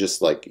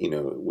just like,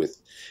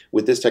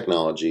 with this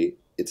technology,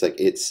 it's like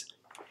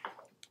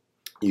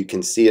you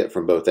can see it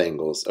from both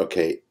angles.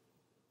 Okay,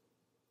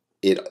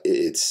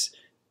 it's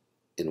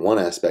in one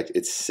aspect,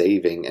 it's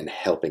saving and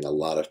helping a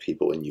lot of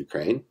people in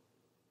Ukraine.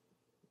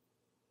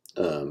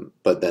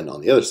 But then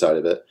on the other side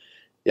of it,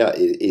 yeah,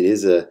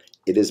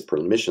 it is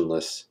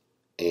permissionless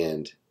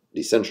and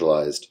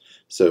decentralized.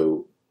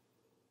 So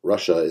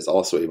Russia is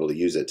also able to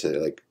use it to,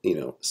 like,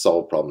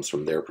 solve problems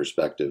from their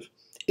perspective.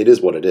 It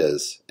is what it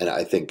is, and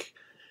I think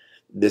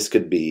this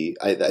could be.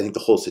 I think the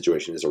whole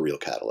situation is a real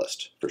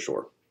catalyst for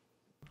sure.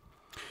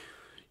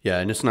 Yeah,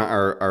 and it's not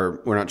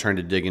we're not trying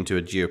to dig into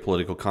a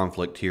geopolitical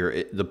conflict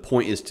here. The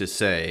point is to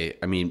say,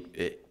 I mean,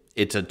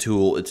 it's a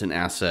tool, it's an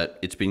asset,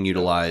 it's being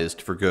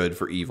utilized for good,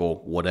 for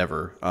evil,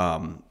 whatever.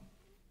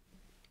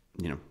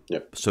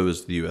 Yep. So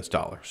is the U.S.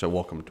 dollar. So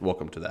welcome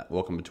to that.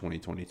 Welcome to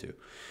 2022.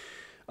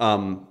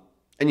 And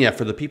yeah,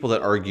 for the people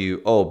that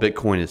argue, oh,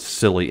 Bitcoin is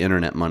silly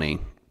internet money,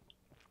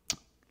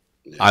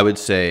 Yeah. I would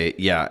say,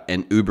 yeah,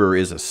 and Uber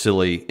is a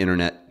silly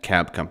internet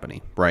cab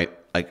company, right?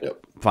 Like,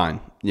 Yep. fine,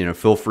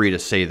 feel free to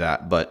say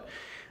that, but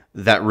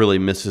that really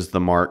misses the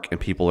mark, and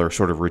people are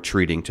sort of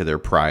retreating to their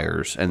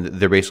priors, and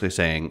they're basically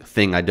saying,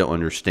 thing I don't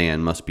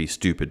understand must be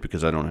stupid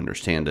because I don't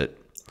understand it.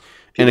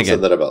 People and again,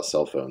 said that about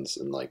cell phones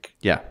in like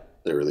yeah,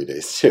 the early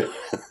days too.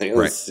 Like, right.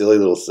 Those silly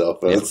little cell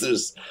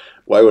phones.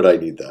 Why would I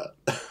need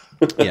that?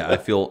 Yeah, I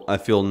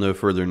feel no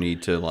further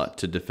need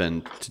to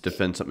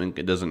defend something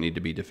that doesn't need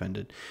to be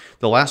defended.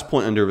 The last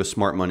point under the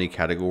smart money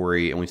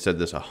category, and we said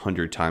this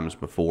 100 times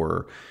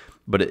before,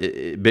 but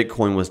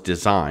Bitcoin was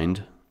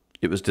designed.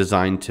 It was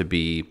designed to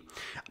be.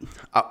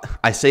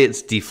 I say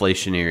it's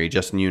deflationary.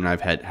 Justin, you and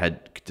I've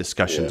had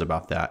discussions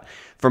about that.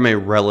 From a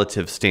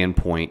relative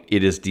standpoint,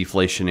 it is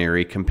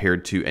deflationary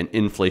compared to an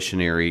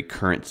inflationary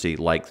currency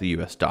like the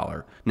U.S.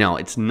 dollar. Now,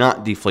 it's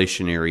not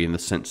deflationary in the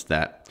sense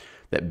that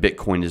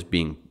Bitcoin is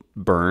being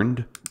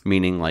burned,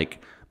 meaning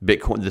like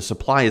Bitcoin, the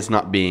supply is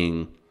not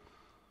being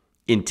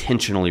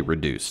intentionally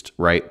reduced,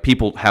 right?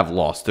 People have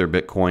lost their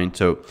Bitcoin,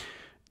 so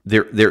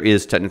there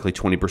is technically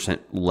 20%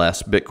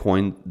 less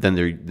Bitcoin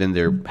than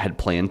there had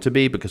planned to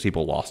be because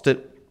people lost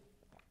it.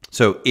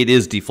 So it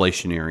is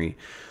deflationary,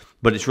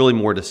 but it's really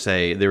more to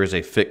say there is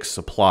a fixed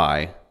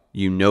supply.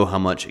 You know how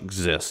much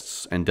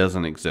exists and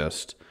doesn't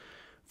exist,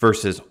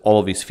 versus all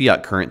of these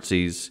fiat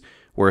currencies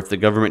where if the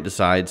government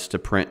decides to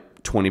print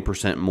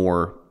 20%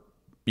 more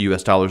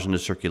U.S. dollars into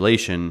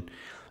circulation,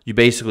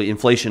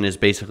 inflation is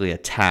basically a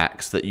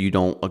tax that you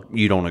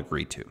don't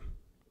agree to.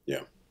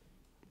 Yeah.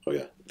 Oh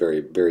yeah.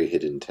 Very, very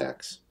hidden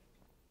tax.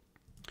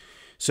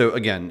 So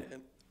again,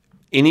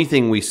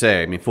 anything we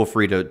say, I mean, feel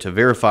free to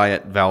verify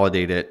it,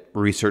 validate it,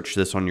 research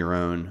this on your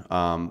own.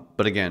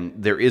 But again,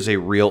 there is a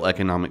real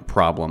economic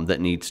problem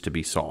that needs to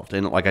be solved.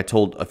 And like I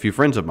told a few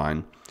friends of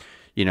mine,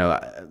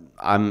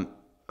 a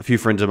few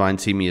friends of mine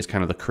see me as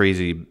kind of the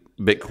crazy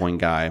Bitcoin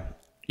guy,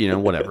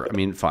 whatever. I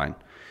mean, fine.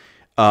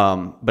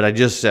 But I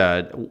just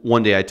said,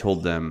 one day I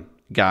told them,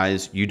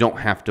 guys, you don't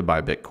have to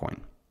buy Bitcoin,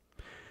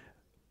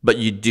 but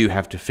you do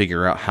have to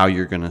figure out how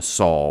you're going to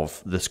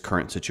solve this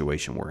current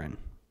situation we're in.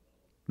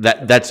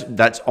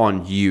 That's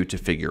on you to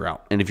figure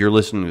out. And if you're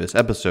listening to this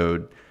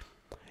episode,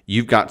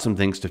 you've got some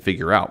things to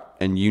figure out,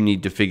 and you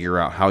need to figure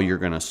out how you're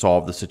going to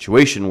solve the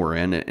situation we're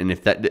in. And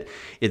if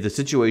the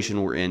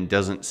situation we're in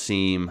doesn't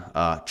seem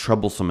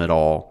troublesome at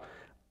all,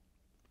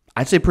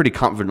 I'd say pretty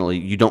confidently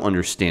you don't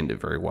understand it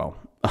very well.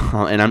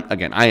 And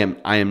I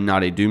am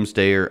not a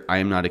doomsayer. I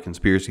am not a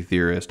conspiracy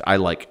theorist. I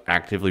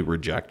actively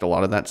reject a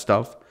lot of that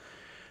stuff.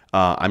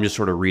 I'm just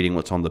sort of reading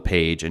what's on the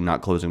page and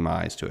not closing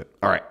my eyes to it.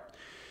 All right.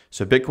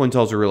 So Bitcoin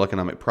solves a real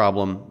economic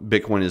problem.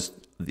 Bitcoin is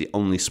the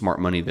only smart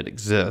money that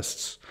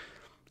exists.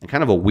 And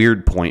kind of a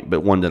weird point,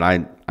 but one that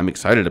I'm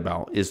excited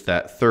about, is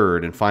that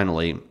third and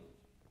finally,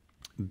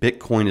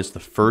 Bitcoin is the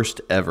first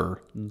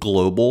ever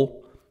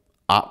global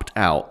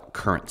opt-out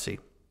currency.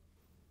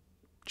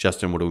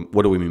 Justin,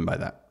 what do we mean by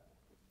that?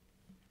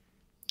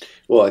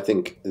 Well, I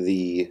think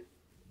you're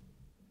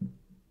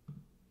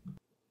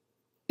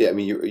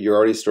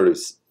already sort of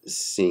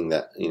seeing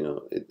that,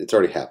 it's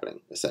already happening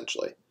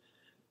essentially.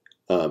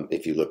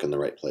 If you look in the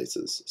right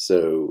places.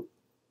 So,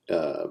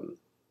 El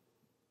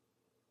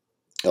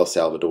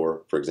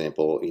Salvador, for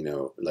example,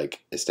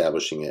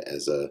 establishing it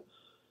as an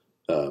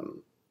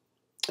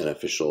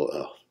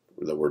official,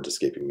 the word's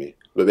escaping me,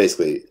 but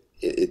basically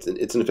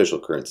it's an official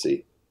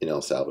currency in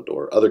El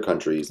Salvador. Other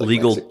countries like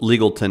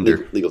legal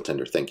tender. Legal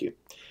tender. Thank you.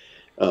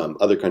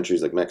 Other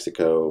countries like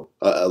Mexico,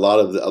 a lot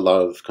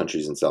of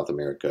countries in South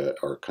America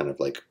are kind of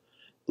like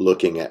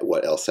looking at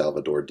what El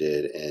Salvador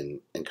did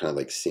and kind of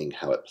like seeing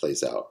how it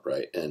plays out,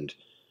 right? And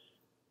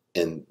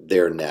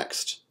they're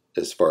next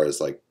as far as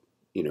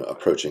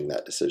approaching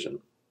that decision.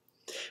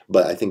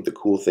 But I think the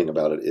cool thing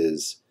about it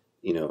is,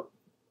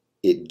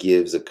 it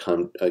gives a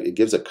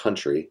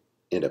country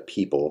and a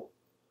people,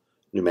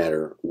 no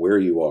matter where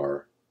you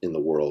are in the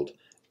world,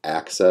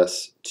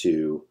 access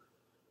to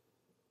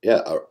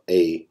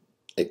a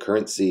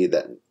currency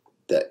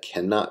that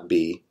cannot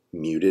be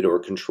muted or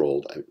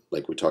controlled,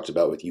 like we talked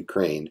about with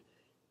Ukraine.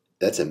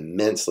 That's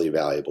immensely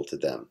valuable to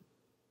them.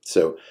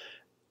 So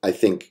I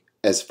think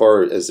as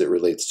far as it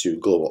relates to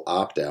global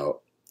opt-out,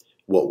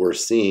 what we're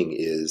seeing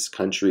is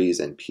countries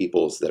and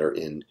peoples that are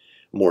in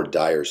more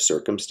dire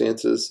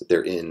circumstances.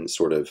 They're in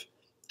sort of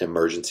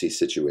emergency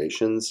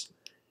situations.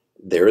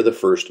 they're the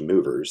first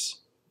movers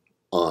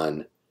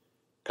on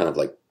kind of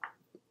like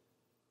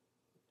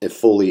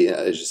fully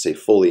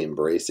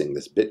embracing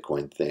this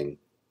Bitcoin thing.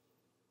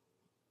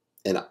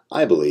 And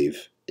I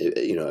believe,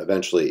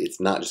 eventually it's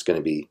not just going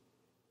to be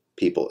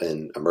people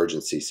in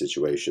emergency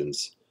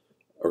situations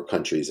or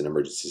countries in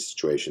emergency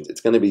situations.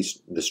 It's going to be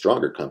the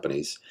stronger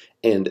companies,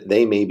 and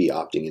they may be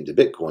opting into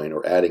Bitcoin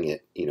or adding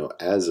it,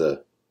 as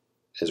a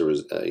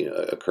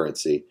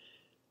currency,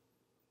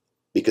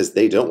 because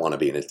they don't want to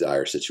be in a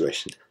dire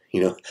situation.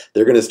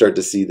 They're going to start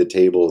to see the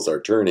tables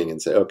are turning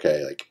and say,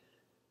 okay, like,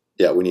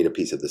 yeah, we need a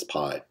piece of this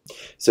pie.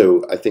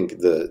 So I think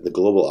the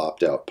global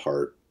opt-out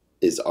part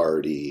is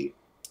already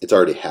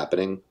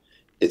happening.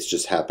 It's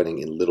just happening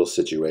in little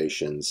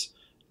situations.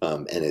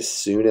 And as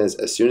soon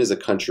as a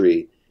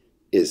country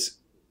is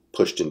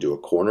pushed into a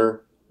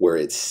corner where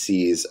it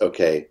sees,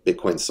 okay,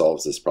 Bitcoin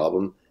solves this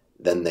problem,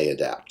 then they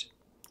adapt.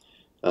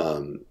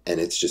 And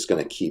it's just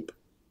going to keep,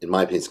 in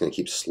my opinion, it's going to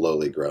keep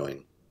slowly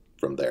growing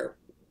from there.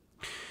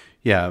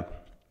 Yeah.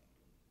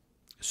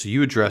 So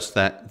you addressed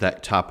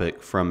that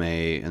topic from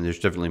and there's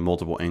definitely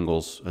multiple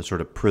angles, a sort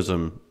of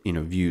prism,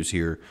 views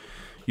here.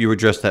 You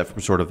addressed that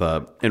from sort of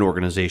an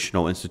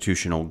organizational,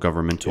 institutional,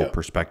 governmental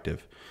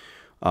perspective.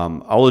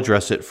 I'll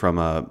address it from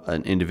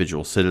an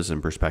individual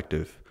citizen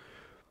perspective.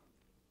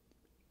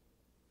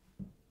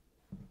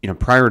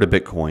 Prior to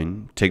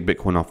Bitcoin, take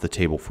Bitcoin off the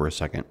table for a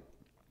second.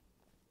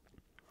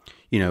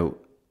 If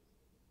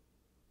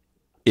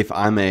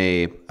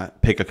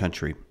pick a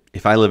country,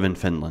 if I live in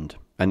Finland,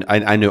 and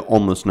I know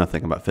almost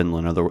nothing about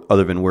Finland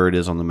other than where it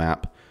is on the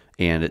map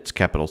and its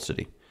capital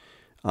city.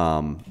 If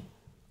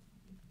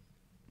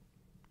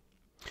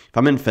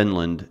I'm in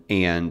Finland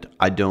and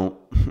I don't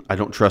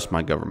trust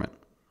my government,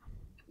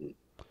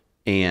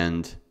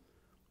 and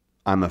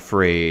I'm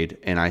afraid,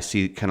 and I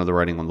see kind of the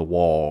writing on the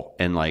wall,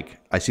 and like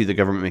I see the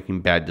government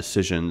making bad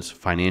decisions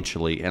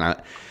financially, and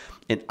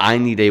I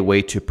need a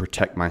way to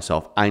protect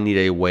myself. I need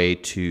a way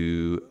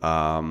to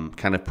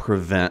kind of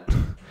prevent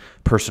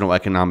personal,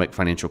 economic,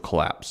 financial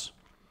collapse.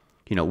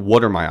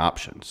 What are my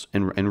options?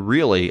 And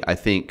really, I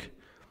think,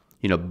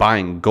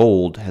 buying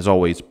gold has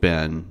always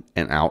been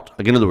an out.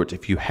 Like, in other words,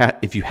 if you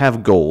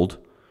have gold,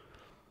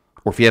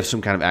 or if you have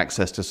some kind of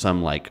access to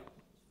some like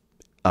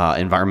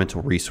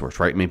environmental resource,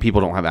 right? I mean, people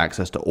don't have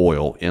access to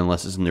oil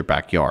unless it's in their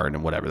backyard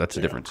and whatever. That's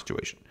a different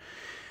situation.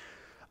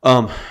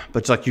 But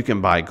it's like you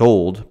can buy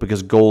gold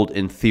because gold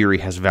in theory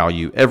has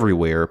value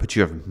everywhere, but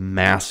you have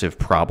massive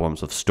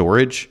problems of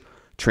storage,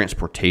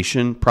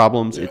 transportation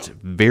problems. Yeah. It's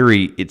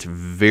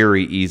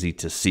very easy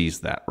to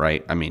seize that,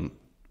 right? I mean,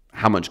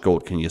 how much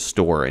gold can you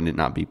store and it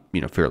not be,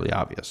 fairly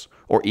obvious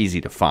or easy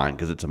to find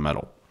because it's a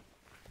metal?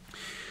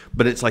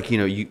 But it's like,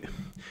 you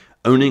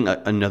owning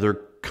another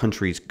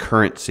country's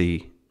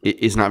currency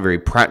is not very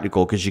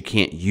practical because you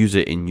can't use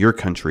it in your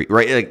country,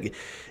 right? Like,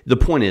 the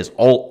point is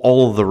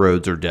all of the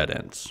roads are dead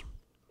ends.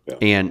 Yeah.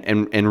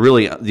 And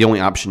really the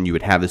only option you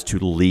would have is to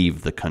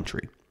leave the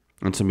country.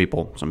 And some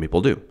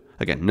people do.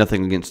 Again,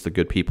 nothing against the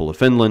good people of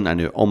Finland. I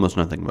know almost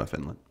nothing about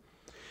Finland.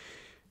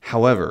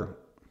 However,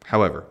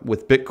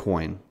 with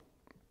Bitcoin,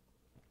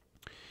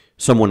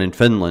 someone in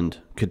Finland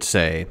could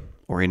say,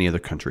 or any other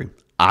country,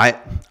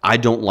 I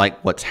don't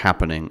like what's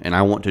happening, and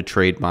I want to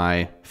trade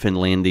my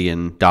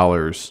Finlandian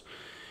dollars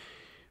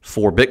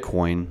for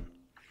Bitcoin,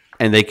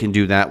 and they can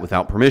do that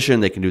without permission.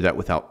 They can do that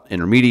without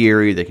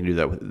intermediary. They can do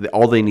that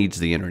all they need is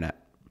the internet.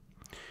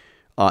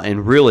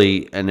 And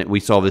really, and we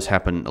saw this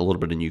happen a little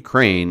bit in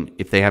Ukraine,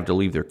 if they have to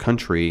leave their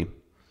country,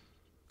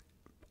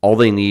 all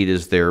they need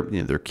is their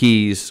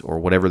keys or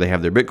whatever they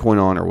have their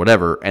Bitcoin on or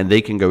whatever, and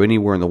they can go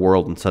anywhere in the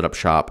world and set up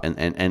shop,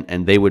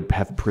 and they would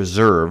have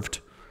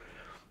preserved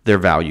their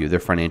value, their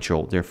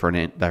financial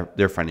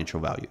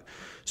value.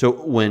 So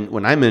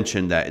when I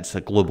mentioned that it's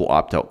a global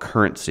opt-out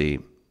currency,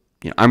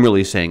 I'm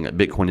really saying that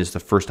Bitcoin is the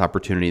first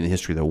opportunity in the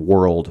history of the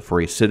world for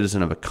a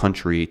citizen of a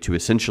country to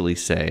essentially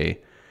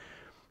say,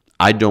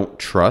 I don't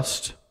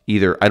trust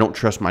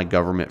my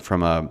government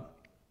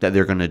that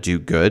they're going to do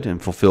good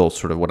and fulfill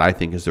sort of what I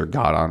think is their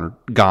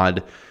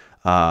God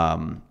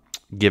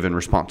given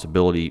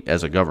responsibility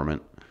as a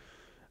government.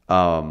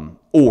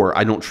 Or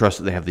I don't trust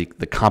that they have the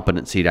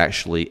competency to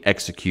actually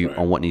execute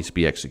on what needs to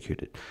be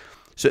executed.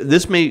 So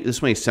this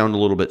may sound a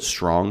little bit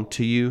strong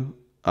to you,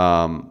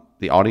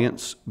 the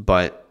audience,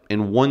 but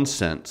in one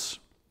sense,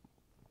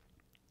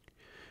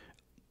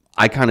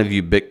 I kind of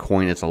view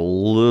Bitcoin as a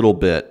little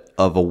bit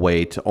of a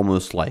way to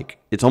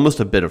it's almost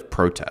a bit of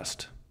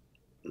protest.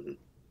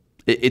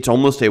 It's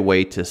almost a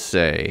way to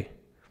say,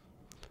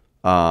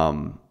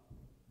 when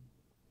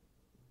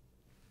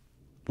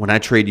I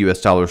trade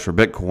US dollars for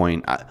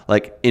Bitcoin,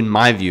 in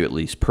my view, at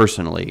least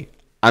personally,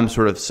 I'm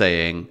sort of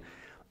saying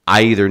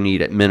I either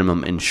need at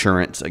minimum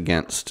insurance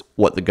against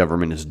what the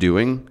government is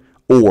doing,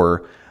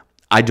 or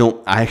I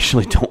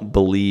actually don't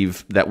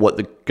believe that what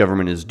the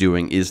government is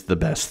doing is the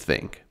best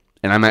thing.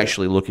 And I'm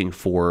actually looking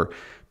for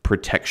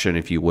protection,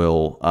 if you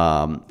will,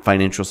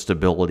 financial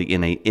stability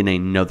in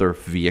another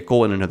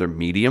vehicle, in another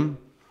medium.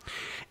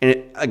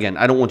 And again,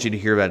 I don't want you to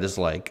hear that as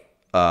like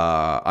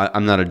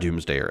I'm not a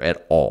doomsdayer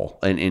at all,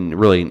 and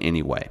really in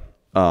any way.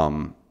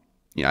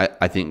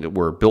 I think that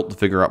we're built to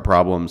figure out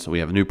problems. So we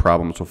have new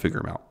problems, we'll figure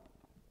them out.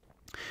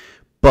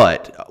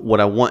 But what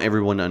I want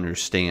everyone to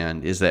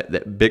understand is that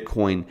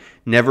Bitcoin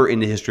never in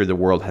the history of the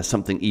world has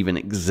something even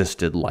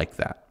existed like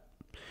that.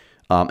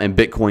 And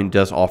Bitcoin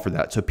does offer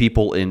that. So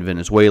people in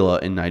Venezuela,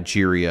 in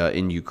Nigeria,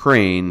 in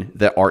Ukraine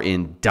that are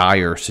in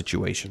dire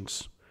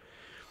situations,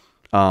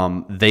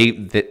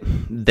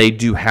 they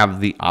do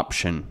have the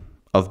option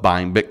of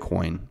buying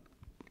Bitcoin,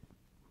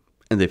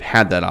 and they've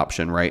had that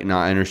option, right? Now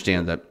I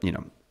understand that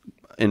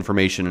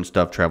information and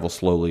stuff travels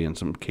slowly in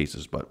some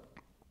cases, but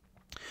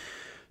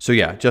so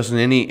yeah, Justin,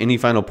 any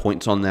final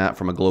points on that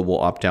from a global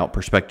opt-out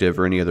perspective,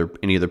 or any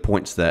other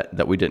points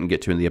that we didn't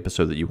get to in the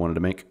episode that you wanted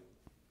to make?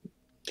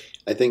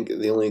 I think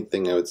the only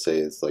thing I would say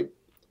is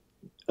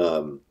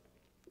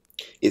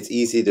it's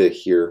easy to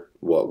hear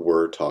what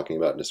we're talking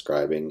about and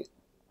describing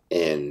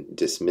and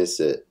dismiss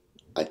it,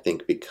 I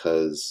think,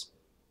 because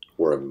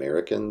we're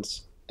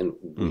Americans and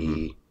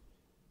we,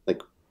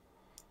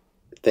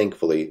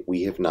 thankfully,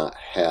 we have not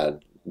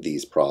had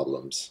these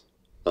problems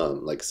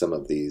like some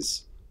of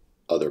these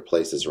other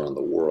places around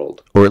the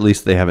world. Or at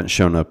least they haven't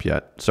shown up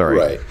yet. Sorry.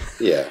 Right.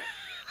 Yeah.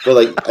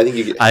 But I think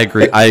you get, I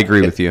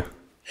agree with you.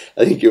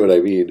 I think you get what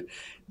I mean.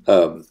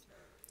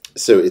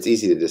 So it's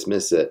easy to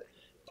dismiss it.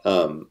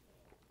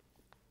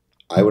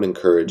 I would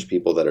encourage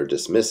people that are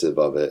dismissive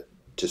of it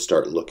to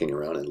start looking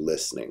around and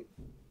listening,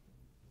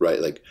 right?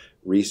 Like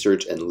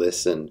research and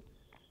listen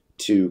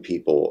to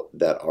people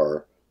that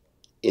are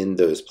in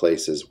those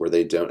places where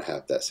they don't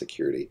have that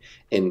security.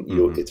 And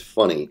it's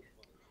funny,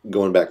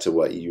 going back to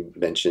what you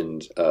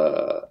mentioned,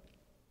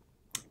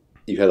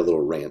 you had a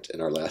little rant in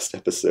our last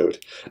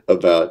episode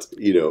about,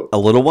 a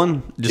little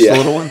one, just a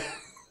little one.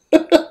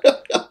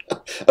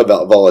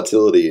 About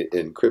volatility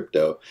in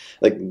crypto.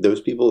 Like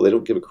those people, they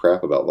don't give a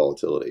crap about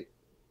volatility.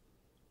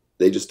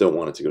 They just don't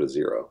want it to go to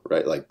zero,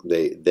 right? Like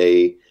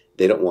they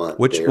don't want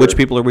which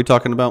people are we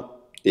talking about?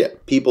 Yeah,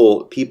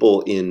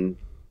 people in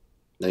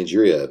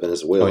Nigeria,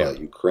 Venezuela,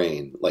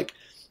 Ukraine. Like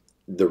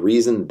the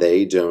reason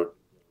they don't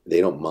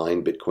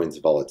mind Bitcoin's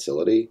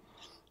volatility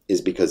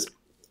is because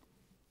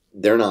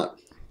they're not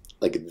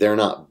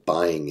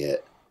buying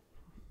it.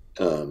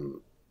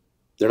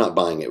 They're not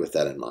buying it with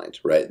that in mind,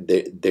 right?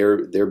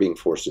 They're being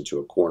forced into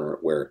a corner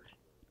where,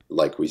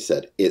 like we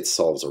said, it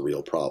solves a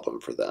real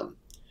problem for them.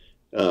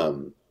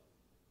 And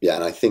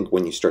I think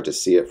when you start to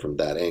see it from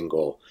that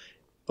angle,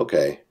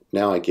 okay,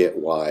 now I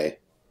kind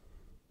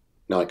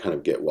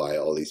of get why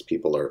all these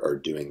people are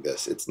doing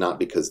this. It's not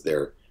because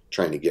they're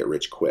trying to get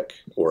rich quick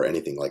or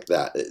anything like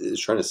that. It's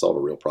trying to solve a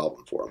real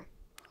problem for them.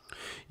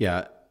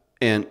 Yeah.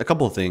 And a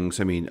couple of things.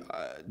 I mean,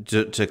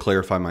 to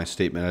clarify my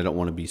statement, I don't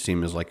want to be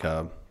seen as like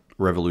a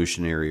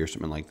revolutionary or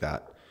something like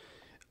that.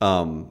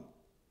 I'm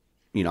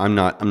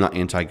not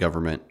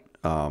anti-government.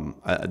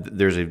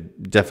 There's a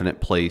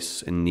definite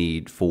place and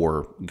need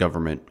for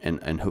government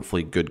and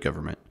hopefully good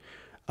government.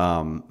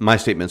 My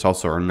statements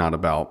also are not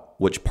about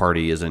which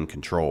party is in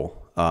control.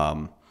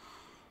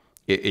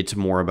 It's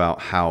more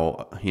about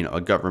how,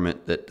 a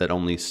government that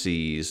only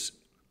sees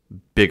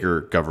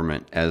bigger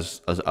government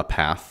as a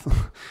path.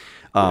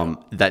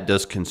 That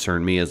does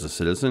concern me as a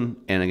citizen.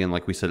 And again,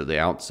 like we said at the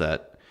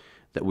outset,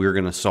 that we're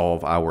going to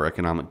solve our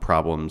economic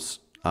problems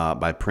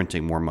by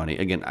printing more money.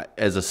 Again,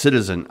 as a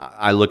citizen,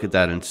 I look at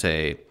that and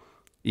say,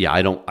 yeah,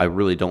 I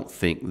really don't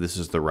think this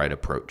is the right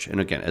approach.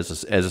 And again, as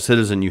a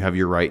citizen, you have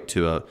your right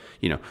to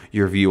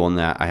your view on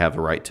that. I have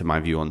a right to my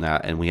view on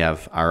that, and we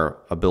have our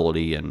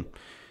ability and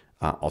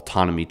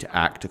autonomy to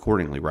act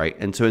accordingly, right?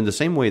 And so, in the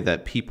same way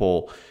that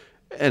people,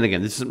 and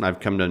again, this is something I've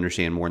come to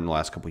understand more in the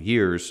last couple of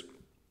years,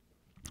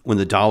 when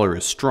the dollar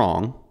is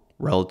strong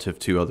relative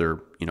to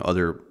other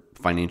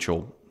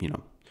financial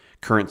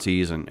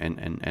currencies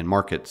and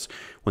markets,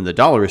 when the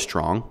dollar is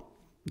strong,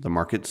 the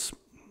markets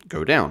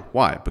go down.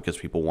 Why? Because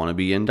people want to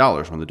be in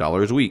dollars. When the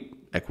dollar is weak,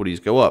 equities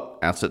go up,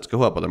 assets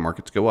go up, other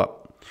markets go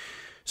up.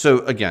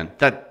 So again,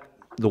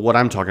 what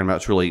I'm talking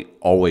about is really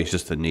always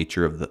just the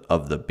nature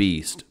of the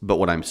beast. But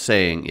what I'm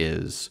saying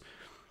is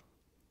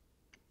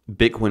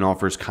Bitcoin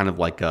offers kind of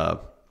like a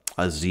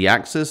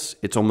z-axis.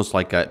 It's almost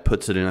like it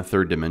puts it in a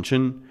third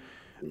dimension,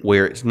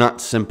 where it's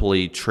not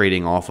simply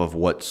trading off of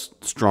what's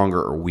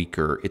stronger or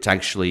weaker. It's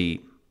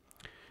actually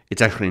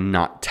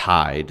not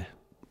tied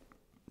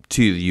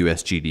to the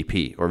U.S.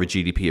 GDP or the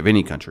GDP of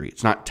any country.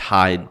 It's not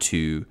tied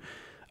to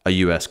a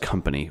U.S.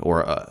 company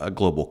or a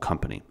global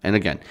company. And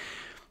again,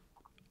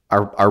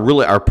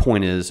 our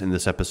point is in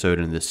this episode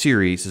and in this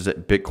series is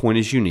that Bitcoin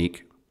is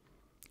unique,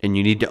 and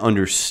you need to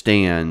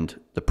understand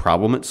the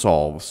problem it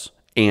solves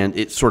and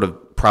its sort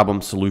of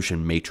problem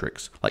solution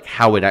matrix, like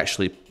how it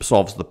actually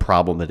solves the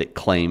problem that it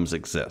claims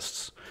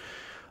exists.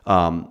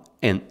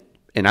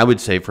 And I would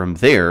say from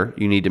there,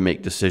 you need to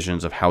make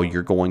decisions of how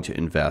you're going to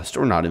invest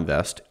or not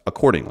invest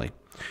accordingly.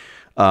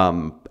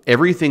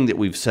 Everything that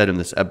we've said in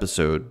this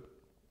episode,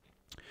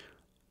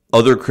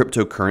 other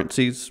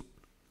cryptocurrencies,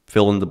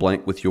 fill in the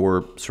blank with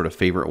your sort of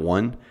favorite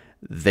one,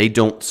 they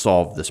don't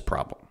solve this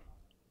problem.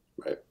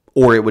 Right.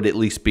 or it would at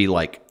least be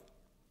like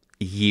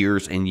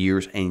years and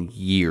years and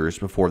years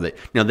before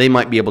they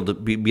might be able to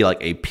be like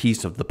a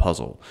piece of the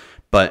puzzle,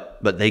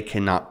 but they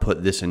cannot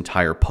put this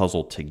entire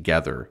puzzle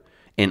together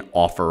and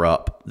offer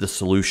up the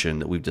solution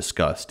that we've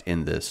discussed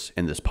in this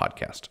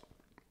podcast.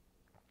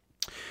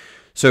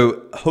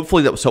 So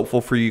hopefully that was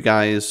helpful for you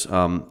guys.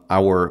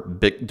 Our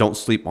Don't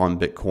Sleep on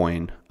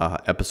Bitcoin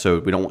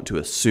episode, we don't want to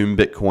assume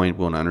Bitcoin.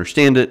 We want to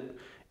understand it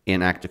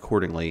and act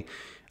accordingly.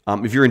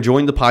 If you're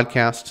enjoying the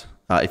podcast,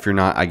 if you're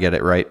not, I get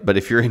it, right? But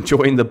if you're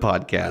enjoying the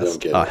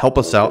podcast, help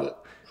us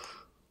out.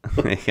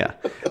 Yeah.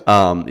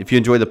 If you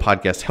enjoy the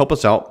podcast, help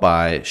us out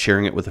by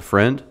sharing it with a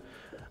friend.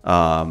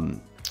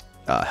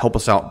 Help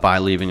us out by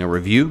leaving a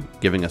review,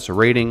 giving us a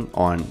rating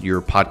on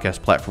your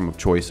podcast platform of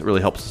choice. It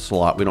really helps us a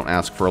lot. We don't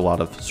ask for a lot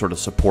of sort of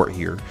support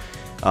here,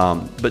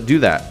 but do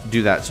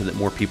that so that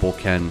more people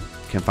can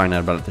find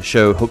out about the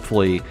show.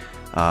 Hopefully,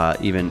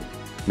 even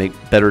make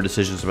better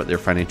decisions about their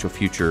financial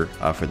future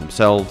for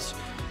themselves.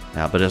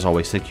 But as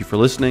always, thank you for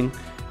listening.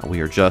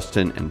 We are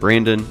Justin and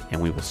Brandon,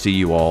 and we will see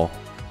you all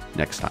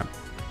next time.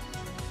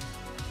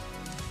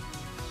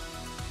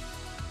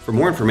 For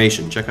more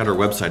information, check out our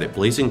website at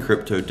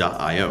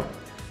blazingcrypto.io.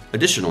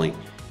 Additionally,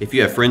 if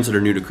you have friends that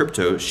are new to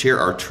crypto, share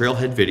our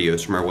trailhead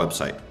videos from our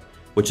website,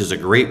 which is a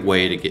great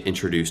way to get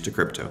introduced to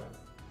crypto.